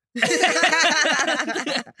clean. I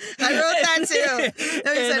wrote that too.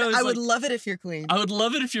 No, he said, I would love it if you're clean. I would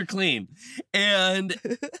love it if you're clean. And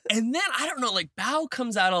then I don't know, like Bao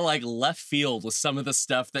comes out of like left field with some of the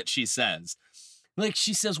stuff that she says. Like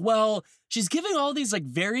she says, well, she's giving all these like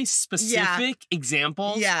very specific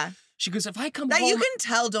examples. Yeah. She goes, if I come that home... you can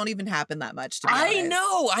tell don't even happen that much, to be honest.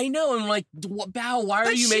 I know. I'm like, Bao, why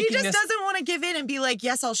are you making this? But she just doesn't want to give in and be like,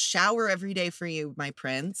 yes, I'll shower every day for you, my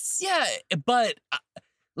prince. Yeah, but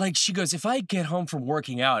like she goes, if I get home from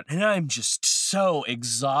working out and I'm just so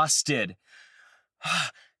exhausted,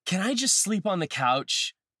 can I just sleep on the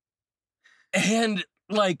couch? And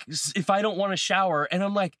like, if I don't want to shower, and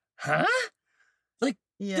I'm like, huh? Like,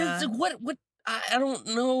 what? I don't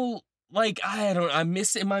know. Like, am I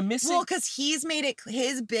missing? Well, because he's made it,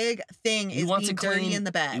 his big thing is being dirty in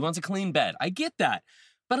the bed. He wants a clean bed. I get that.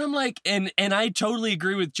 But I'm like, and I totally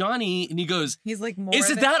agree with Johnny. And he goes, he's like, is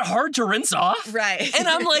it that hard to rinse off? Right. And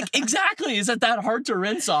I'm like, exactly. Is it that hard to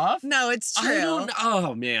rinse off? No, it's true.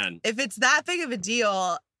 Oh, man. If it's that big of a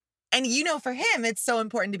deal, and for him, it's so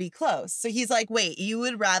important to be close. So he's like, wait, you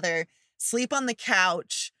would rather sleep on the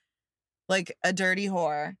couch like a dirty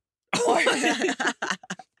whore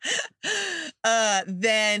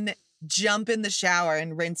then jump in the shower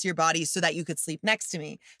and rinse your body so that you could sleep next to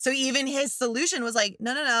me. So even his solution was like,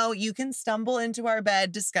 no, you can stumble into our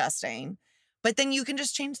bed disgusting, but then you can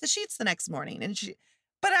just change the sheets the next morning.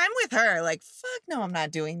 But I'm with her, like, fuck no, I'm not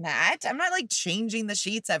doing that. I'm not like changing the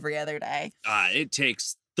sheets every other day. It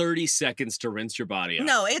takes 30 seconds to rinse your body out.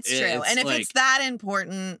 No, it's true. And if it's that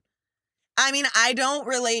important, I mean, I don't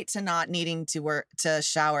relate to not needing to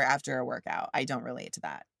shower after a workout. I don't relate to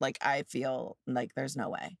that. Like, I feel like there's no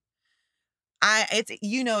way.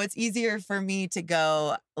 It's easier for me to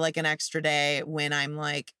go like an extra day when I'm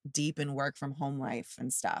like deep in work from home life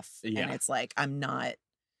and stuff. Yeah. And it's like,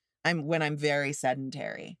 when I'm very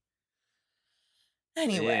sedentary.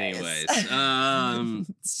 Anyways.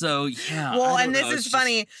 So yeah. Well, and this is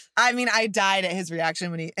funny. I mean, I died at his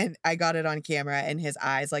reaction and I got it on camera and his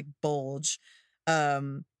eyes like bulge.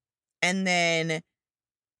 And then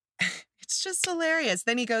it's just hilarious.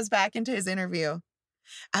 Then he goes back into his interview.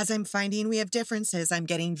 As I'm finding we have differences, I'm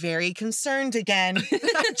getting very concerned again.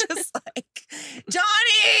 I'm just like,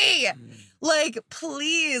 Johnny, like,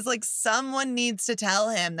 please, like someone needs to tell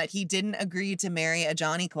him that he didn't agree to marry a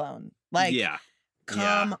Johnny clone. Like, yeah.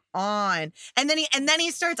 Come on. And then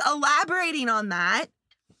he starts elaborating on that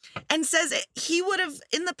and says he would have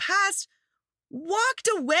in the past walked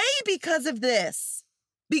away because of this,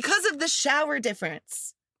 because of the shower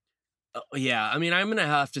difference. Yeah, I mean, I'm going to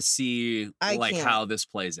have to see how this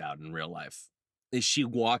plays out in real life. Is she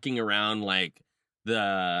walking around like who's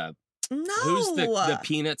the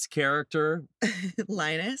Peanuts character?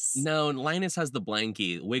 Linus? No, Linus has the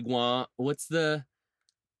blankie. Wigwam, what's the...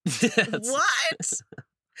 What?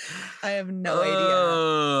 I have no idea.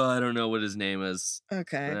 Oh, I don't know what his name is.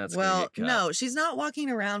 Okay. Well, no, she's not walking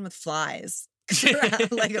around with flies.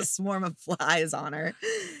 Like a swarm of flies on her.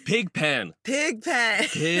 Pigpen. Pigpen.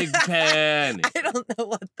 Pigpen. I don't know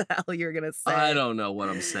what the hell you're going to say. I don't know what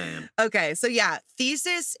I'm saying. Okay, so yeah,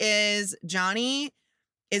 thesis is Johnny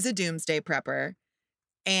is a doomsday prepper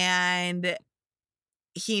and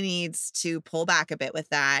he needs to pull back a bit with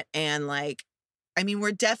that and like, I mean,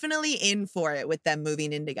 we're definitely in for it with them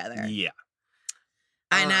moving in together. Yeah.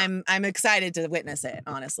 And I'm excited to witness it,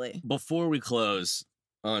 honestly. Before we close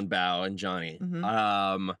on Bao and Johnny,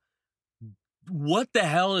 what the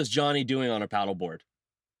hell is Johnny doing on a paddleboard?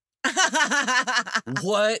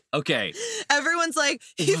 What? Okay. Everyone's like,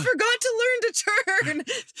 he forgot to learn to turn.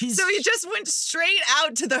 So he just went straight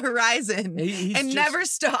out to the horizon and never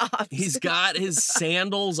stopped. He's got his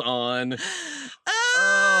sandals on.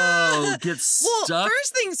 Gets stuck. Well,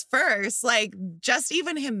 first things first, like just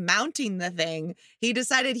even him mounting the thing, he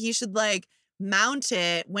decided he should like mount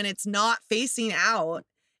it when it's not facing out.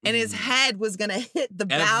 And his head was going to hit the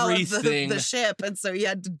bow of the ship. And so he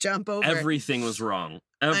had to jump over. Everything was wrong.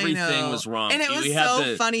 Everything was wrong. And it was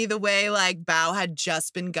so funny the way like Bao had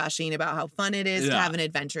just been gushing about how fun it is to have an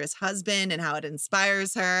adventurous husband and how it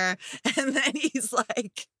inspires her. And then he's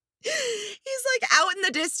like out in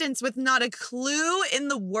the distance with not a clue in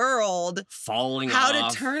the world falling how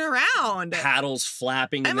off, to turn around. Paddles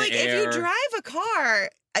flapping in the air. I'm like, if you drive a car,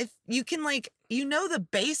 you can like, the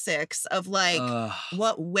basics of like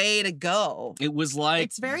what way to go. It was like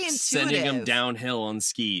it's very intuitive. Sending him downhill on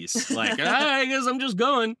skis. Like, I guess I'm just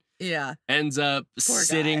going. Yeah. Ends up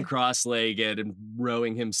sitting cross-legged and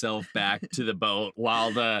rowing himself back to the boat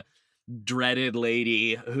while the dreaded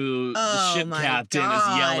lady who the ship captain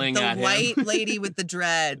is yelling at him. The white lady with the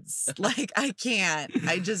dreads. Like, I can't.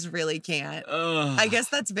 I just really can't. I guess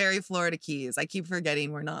that's very Florida Keys. I keep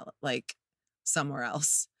forgetting we're not, like, somewhere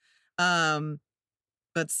else.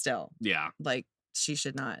 But still. Yeah. Like, she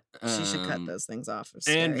should not. She should cut those things off.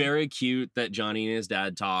 And very cute that Johnny and his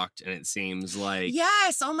dad talked, and it seems like...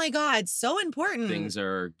 Yes! Oh my God, so important. Things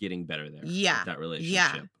are getting better there. Yeah. With that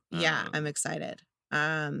relationship. Yeah, I'm excited.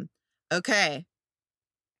 Okay.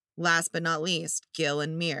 Last but not least, Gil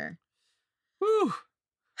and Mir. Whew.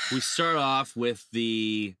 We start off with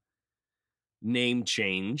the name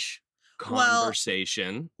change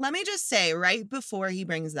conversation. Well, let me just say, right before he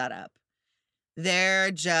brings that up,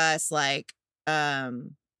 they're just like, they're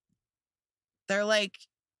like,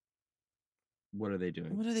 what are they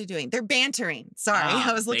doing? What are they doing? They're bantering. Sorry,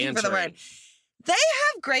 I was looking for the word. They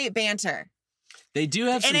have great banter. They do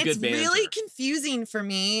have some good banter. And it's really confusing for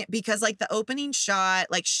me because, like, the opening shot,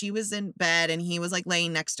 like, she was in bed and he was, like,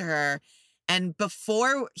 laying next to her. And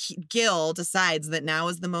before Gil decides that now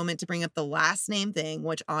is the moment to bring up the last name thing,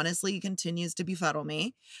 which honestly continues to befuddle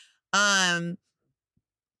me.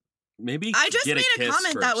 Maybe I just made a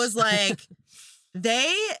comment first. that was like,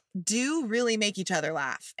 they do really make each other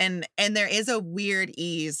laugh. And there is a weird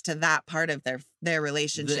ease to that part of their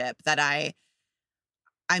relationship that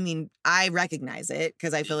I mean, I recognize it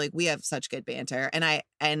because I feel like we have such good banter. And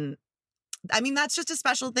I mean, that's just a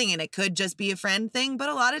special thing. And it could just be a friend thing. But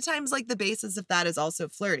a lot of times, like, the basis of that is also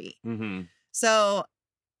flirty. Mm-hmm. So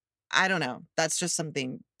I don't know. That's just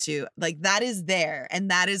something to, like, that is there. And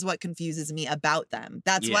that is what confuses me about them.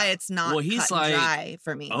 That's why it's not he's cut and dry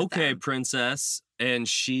for me. Okay, princess. And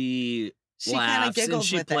she laughs and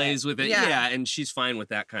she plays with it. Yeah. And she's fine with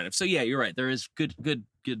that kind of. So yeah, you're right. There is good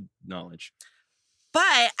knowledge.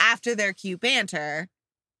 But after their cute banter,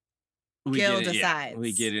 Gil decides.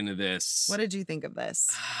 We get into this. What did you think of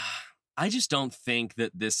this? I just don't think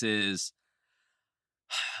that this is...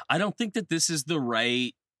 I don't think that this is the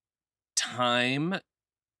right time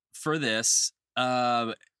for this.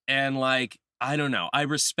 And, like, I don't know. I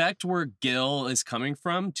respect where Gil is coming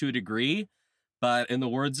from to a degree. But in the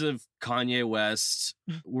words of Kanye West,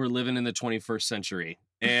 we're living in the 21st century.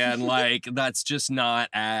 And, like, that's just not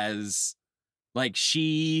as... Like,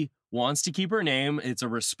 she wants to keep her name. It's a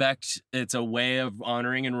respect. It's a way of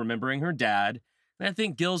honoring and remembering her dad. And I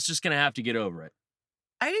think Gil's just going to have to get over it.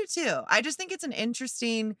 I do too. I just think it's an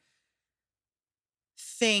interesting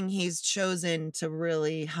thing he's chosen to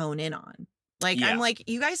really hone in on. Like, I'm like,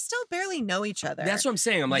 you guys still barely know each other. That's what I'm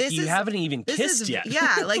saying. I'm like, you haven't even kissed yet.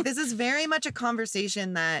 Yeah, like, this is very much a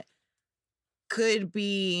conversation that could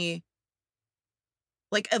be,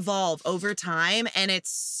 like, evolve over time. And it's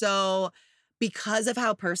so... because of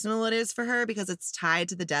how personal it is for her, because it's tied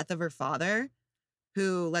to the death of her father,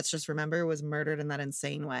 who, let's just remember, was murdered in that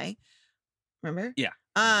insane way. Remember? Yeah.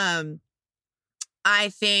 I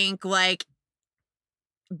think, like,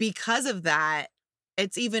 because of that,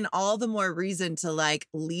 it's even all the more reason to, like,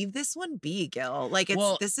 leave this one be, Gil. Like,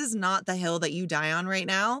 this is not the hill that you die on right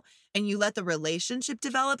now. And you let the relationship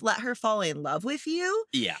develop, let her fall in love with you.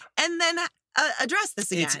 Yeah. And then address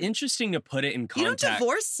this again. It's interesting to put it in context. You don't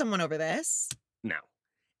divorce someone over this. No.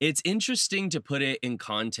 It's interesting to put it in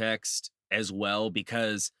context as well,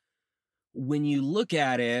 because when you look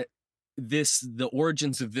at it, the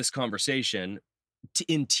origins of this conversation,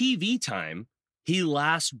 in TV time, he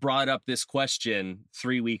last brought up this question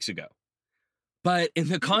 3 weeks ago. But in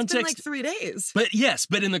the context... It's been like 3 days. But yes,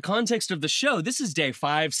 but in the context of the show, this is day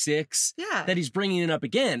 5, 6 that he's bringing it up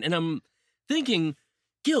again. And I'm thinking...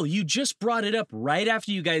 Gil, you just brought it up right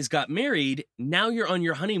after you guys got married. Now you're on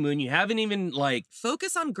your honeymoon. You haven't even, like...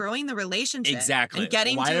 Focus on growing the relationship. Exactly. And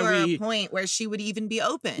getting to a point where she would even be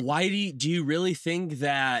open. Why do you really think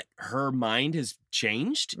that her mind has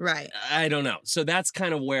changed? Right. I don't know. So that's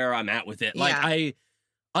kind of where I'm at with it. Like, I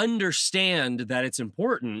understand that it's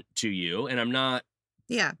important to you, and I'm not...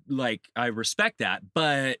 Yeah. Like, I respect that,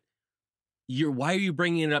 but why are you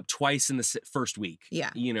bringing it up twice in the first week?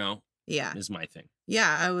 Yeah. You know? Yeah. Is my thing.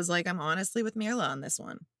 Yeah, I was like, I'm honestly with Mirla on this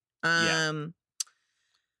one.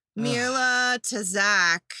 Mirla to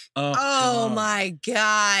Zach. Oh my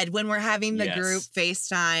God. When we're having the group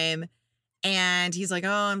FaceTime and he's like, oh,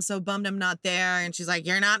 I'm so bummed I'm not there. And she's like,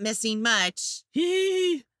 you're not missing much.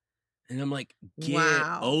 And I'm like,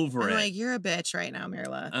 get over it. I'm like, you're a bitch right now,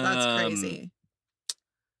 Mirla. That's crazy.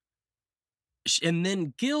 And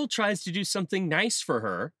then Gil tries to do something nice for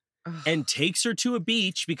her. And takes her to a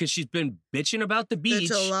beach because she's been bitching about the beach.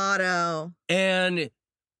 The gelato. And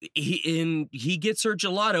he gets her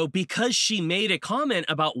gelato because she made a comment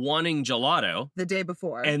about wanting gelato the day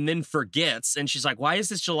before and then forgets. And she's like, why is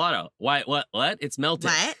this gelato? Why, what? It's melted.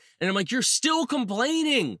 What? And I'm like, you're still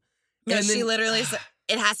complaining. No, and she then, literally said,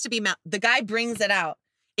 it has to be melted. The guy brings it out.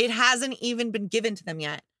 It hasn't even been given to them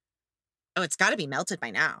yet. Oh, it's got to be melted by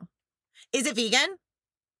now. Is it vegan?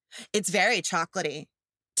 It's very chocolatey.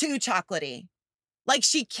 Too chocolatey. Like,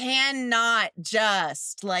 she cannot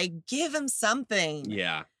just, like, give him something.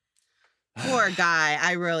 Yeah. Poor guy.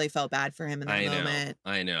 I really felt bad for him in that moment.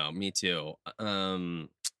 I know. Me too.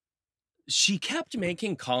 She kept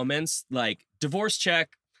making comments like divorce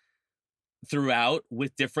check throughout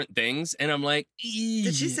with different things. And I'm like,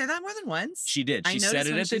 did she say that more than once? She did. She said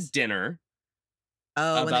it at the dinner.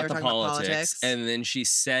 Oh, about the politics. And then she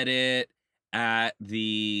said it at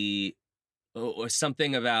the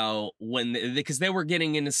something about when because they were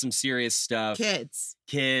getting into some serious stuff. Kids,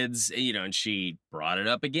 and she brought it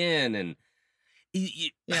up again. And yeah,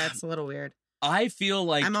 it's a little weird. I feel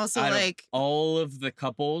like I'm also like all of the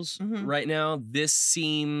couples right now, this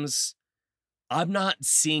seems I'm not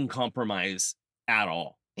seeing compromise at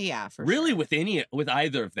all. Yeah, for really sure. with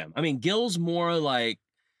either of them. I mean, Gil's more like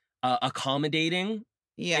accommodating.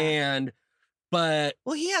 Yeah. But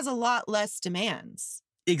he has a lot less demands.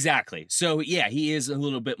 Exactly. So yeah, he is a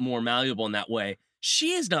little bit more malleable in that way.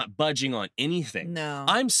 She is not budging on anything. No.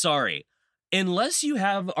 I'm sorry. Unless you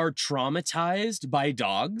are traumatized by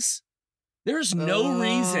dogs, there's no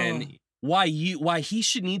reason why he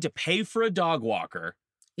should need to pay for a dog walker.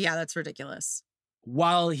 Yeah, that's ridiculous.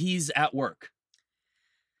 While he's at work.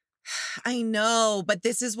 I know, but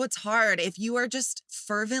this is what's hard. If you are just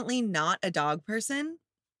fervently not a dog person,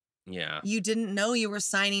 you didn't know you were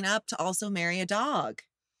signing up to also marry a dog.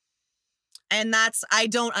 And I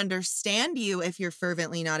don't understand you if you're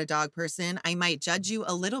fervently not a dog person. I might judge you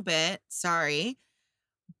a little bit, sorry.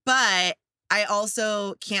 But I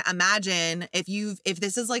also can't imagine if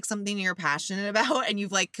this is like something you're passionate about and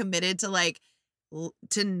you've like committed to like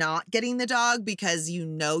to not getting the dog because you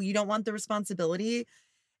know you don't want the responsibility,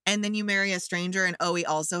 and then you marry a stranger and he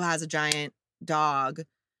also has a giant dog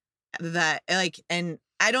that like, and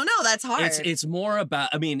I don't know, that's hard. It's more about,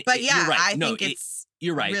 I mean, but yeah, you're right. I think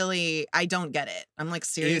you're right. Really, I don't get it. I'm like,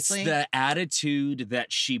 seriously? It's the attitude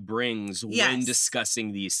that she brings when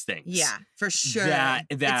discussing these things. Yeah, for sure. That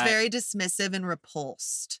it's very dismissive and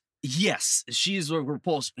repulsed. Yes, she's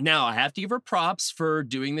repulsed. Now, I have to give her props for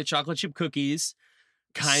doing the chocolate chip cookies.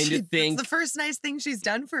 Kind of think it's the first nice thing she's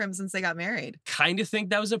done for him since they got married. Kind of think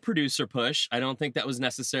that was a producer push. I don't think that was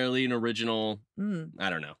necessarily an original. I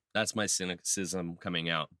don't know. That's my cynicism coming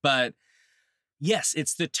out. But yes,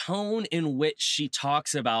 it's the tone in which she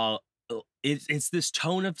talks about it's this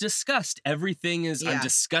tone of disgust. Everything is I'm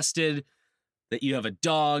disgusted that you have a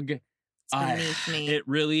dog. It's beneath me. It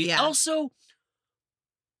really also,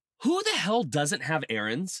 who the hell doesn't have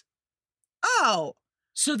errands? Oh.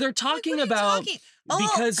 So they're talking about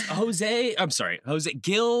because Jose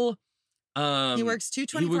Gil he works two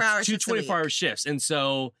 24-hour shifts. And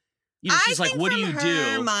so she's like, what do you do?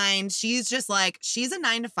 In her mind, she's just like, she's a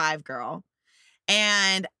 9-to-5 girl.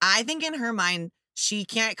 And I think in her mind, she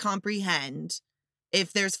can't comprehend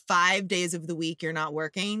if there's 5 days of the week you're not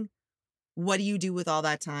working, what do you do with all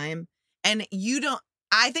that time? And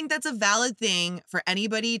I think that's a valid thing for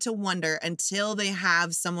anybody to wonder until they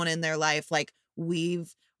have someone in their life. Like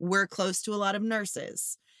we're close to a lot of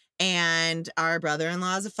nurses and our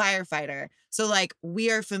brother-in-law is a firefighter. So like we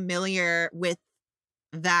are familiar with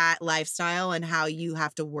that lifestyle and how you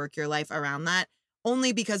have to work your life around that.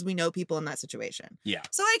 Only because we know people in that situation. Yeah.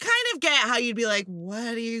 So I kind of get how you'd be like,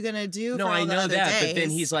 what are you going to do for all the other days? No, I know that. But then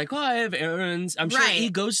he's like, I have errands. I'm sure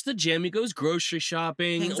he goes to the gym. He goes grocery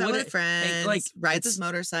shopping. Hangs out with friends. Like rides his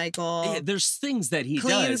motorcycle. There's things that he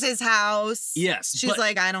cleans his house. Yes. She's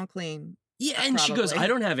like, I don't clean. Yeah. And she goes, I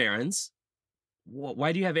don't have errands.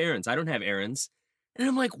 Why do you have errands? I don't have errands. And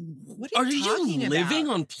I'm like, what are you living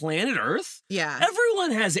on planet Earth? Yeah.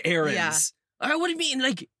 Everyone has errands. Yeah. What do you mean?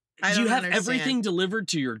 Like, do you have everything delivered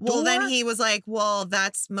to your door? Well, then he was like, well,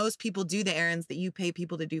 most people do the errands that you pay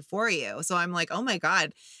people to do for you. So I'm like, oh my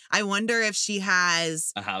God. I wonder if she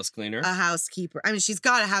has a house cleaner, a housekeeper. I mean, she's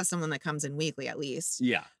got to have someone that comes in weekly at least.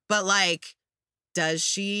 Yeah. But like, does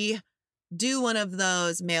she do one of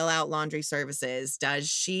those mail out laundry services? Does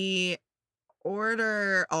she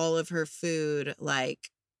order all of her food?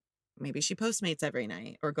 Like maybe she Postmates every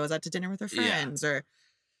night or goes out to dinner with her friends or...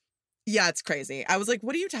 Yeah, it's crazy. I was like,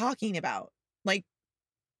 what are you talking about? Like,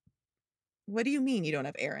 what do you mean you don't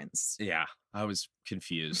have errands? Yeah, I was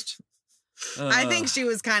confused. I think she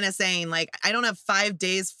was kind of saying, like, I don't have 5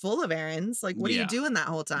 days full of errands. Like, what are you doing that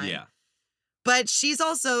whole time? Yeah. But she's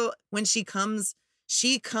also, when she comes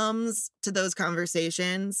to those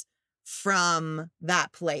conversations from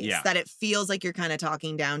that place, that it feels like you're kind of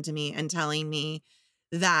talking down to me and telling me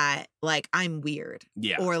that like I'm weird,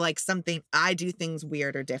 or like something, I do things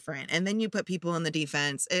weird or different. And then you put people in the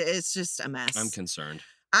defense. It's just a mess. I'm concerned.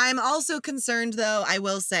 I'm also concerned, though. I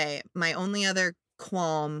will say my only other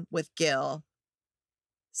qualm with Gil,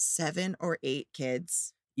 7 or 8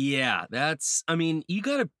 kids. Yeah, I mean, you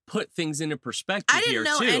got to put things into perspective here, I didn't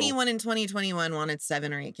know anyone in 2021 wanted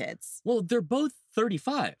 7 or 8 kids. Well, they're both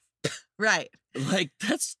 35. Right. Like,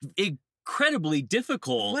 that's incredibly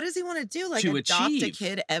difficult. What does he want to do? Like, adopt a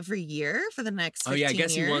kid every year for the next 15 years? Oh, yeah, I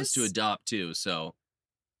guess he wants to adopt, too, so,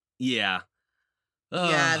 yeah.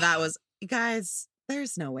 Yeah, that was... Guys,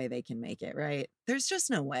 there's no way they can make it, right? There's just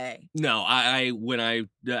no way. No, when I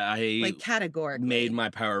like, categorically made my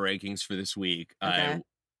power rankings for this week,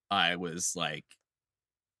 I was like,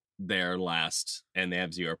 they're last, and they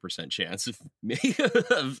have 0% chance of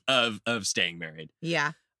staying married.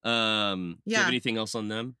 Yeah. Do you have anything else on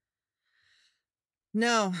them?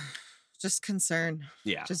 No, just concern.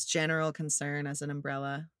 Yeah. Just general concern as an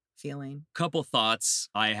umbrella feeling. Couple thoughts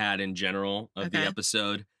I had in general of the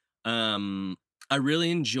episode. I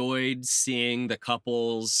really enjoyed seeing the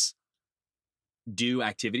couples do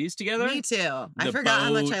activities together. Me too. I forgot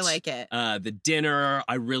how much I like it. The dinner.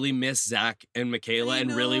 I really miss Zach and Michaela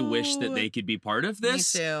and really wish that they could be part of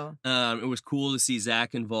this. Me too. It was cool to see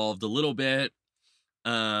Zach involved a little bit.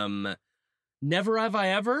 Never have I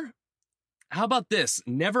ever. How about this?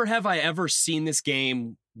 Never have I ever seen this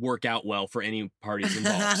game work out well for any parties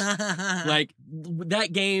involved. Like,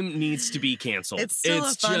 that game needs to be canceled. It's still a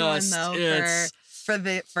fun one, though,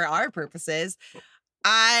 for our purposes.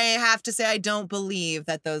 I have to say, I don't believe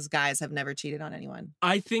that those guys have never cheated on anyone.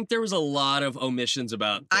 I think there was a lot of omissions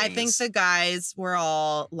about things. I think the guys were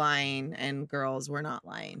all lying and girls were not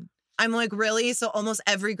lying. I'm like, really? So almost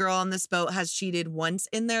every girl on this boat has cheated once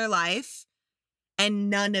in their life, and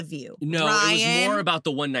none of you. No, Ryan, it was more about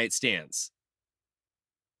the one night stands.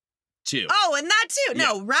 Too. Oh, and that too. Yeah.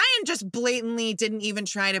 No, Ryan just blatantly didn't even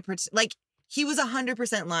try to like. He was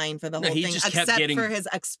 100% lying for the whole thing, except for his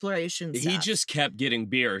exploration stuff. He just kept getting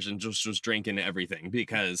beers and just was drinking everything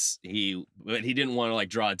because he didn't want to like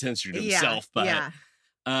draw attention to himself. But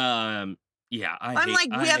I'm like, we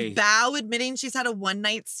have Bao admitting she's had a one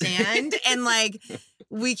night stand, and like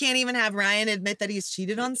we can't even have Ryan admit that he's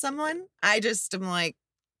cheated on someone. I'm like,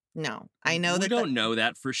 no, I know that we don't know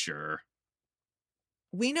that for sure.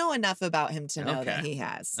 We know enough about him to know that he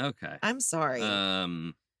has. Okay, I'm sorry.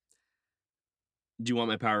 Do you want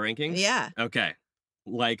my power rankings? Yeah. Okay.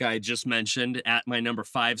 Like I just mentioned, at my number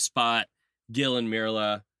 5 spot, Gil and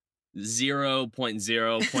Mirla,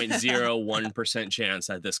 0.001% chance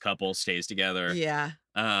that this couple stays together. Yeah.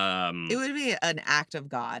 It would be an act of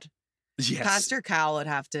God. Yes. Pastor Cal would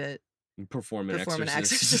have to perform an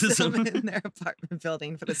exorcism in their apartment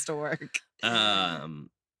building for this to work.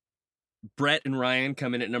 Brett and Ryan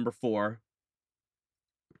come in at number 4.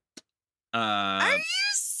 Are you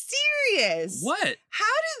serious? What? How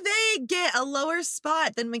do they get a lower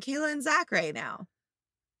spot than Michaela and Zach right now?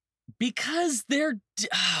 Because they're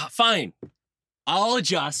fine. I'll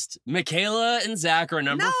adjust. Michaela and Zach are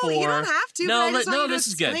number 4. No, you don't have to. No, this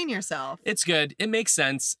is good. Explain yourself. It's good. It makes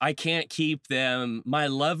sense. I can't keep them. My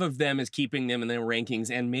love of them is keeping them in their rankings,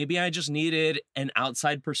 and maybe I just needed an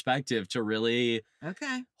outside perspective to really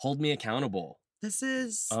hold me accountable. This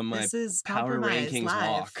is power rankings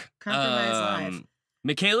walk. Compromise live.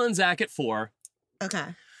 Michaela and Zach at 4. Okay.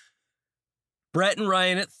 Brett and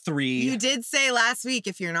Ryan at 3. You did say last week,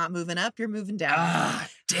 if you're not moving up, you're moving down. Ah,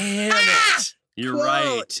 damn it. You're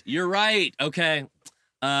right. You're right. Okay.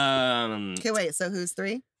 Okay, wait. So who's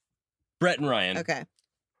 3? Brett and Ryan. Okay.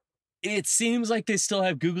 It seems like they still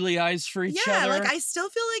have googly eyes for each other. Yeah, like I still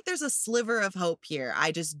feel like there's a sliver of hope here.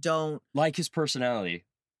 I just don't like his personality.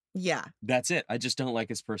 Yeah. That's it. I just don't like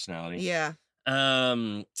his personality. Yeah.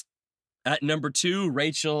 At number 2,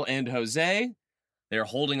 Rachel and Jose. They're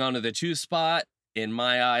holding on to the 2 spot. In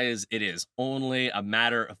my eyes, it is only a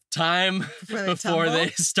matter of time before they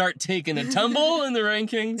start taking a tumble in the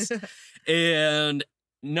rankings. And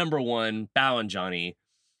number 1, Bao and Johnny.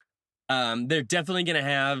 They're definitely going to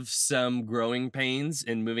have some growing pains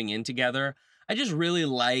in moving in together. I just really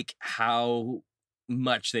like how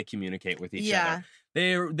much they communicate with each other.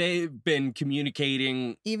 They've been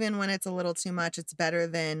communicating. Even when it's a little too much, it's better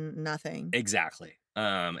than nothing. Exactly.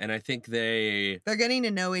 And I think they're getting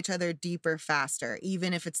to know each other deeper, faster,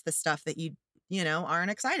 even if it's the stuff that you aren't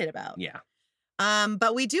excited about. Yeah.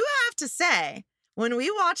 But we do have to say, when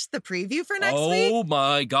we watched the preview for next week. Oh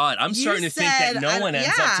my God. I'm starting to think that no one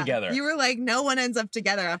ends up together. You were like, no one ends up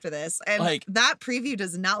together after this. And like, that preview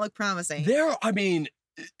does not look promising. There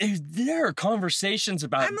are conversations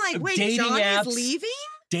about I'm like, wait, dating John apps. is leaving?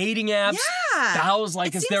 Dating apps. Yeah. That was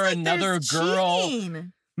like, is there another girl?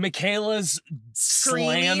 Cheating. Michaela's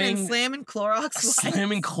slamming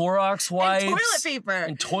Clorox wipes.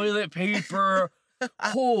 And toilet paper.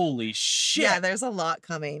 Holy shit. Yeah, there's a lot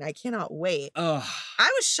coming. I cannot wait. Ugh.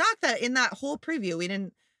 I was shocked that in that whole preview, we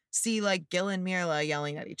didn't see like Gil and Mirla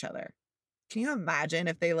yelling at each other. Can you imagine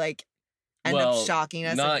if they like end up shocking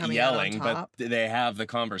us and coming yelling, out on top? but they have the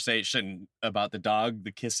conversation about the dog,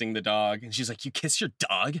 the kissing the dog. And she's like, you kiss your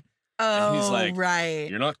dog? Oh, and he's like, right.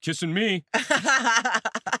 You're not kissing me. How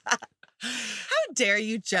dare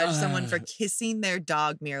you judge someone for kissing their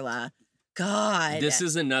dog, Mirla? God. This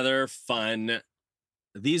is another fun.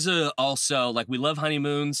 These are also like, we love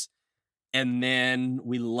honeymoons. And then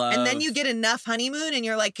you get enough honeymoon and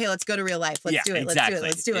you're like, okay, let's go to real life. Let's do it. Exactly,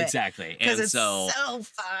 Let's do it. Exactly. Because it's so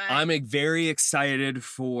fun. I'm very excited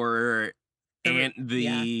for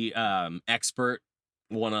the expert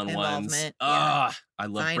one-on-ones. I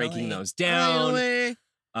love breaking those down. We're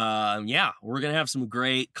going to have some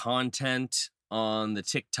great content on the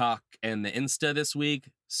TikTok and the Insta this week.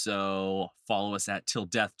 So follow us at Till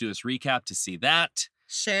Death Do Us Recap to see that.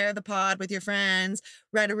 Share the pod with your friends,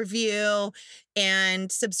 write a review,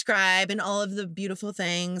 and subscribe and all of the beautiful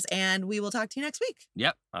things. And we will talk to you next week.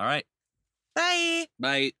 Yep. All right. Bye.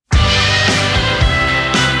 Bye.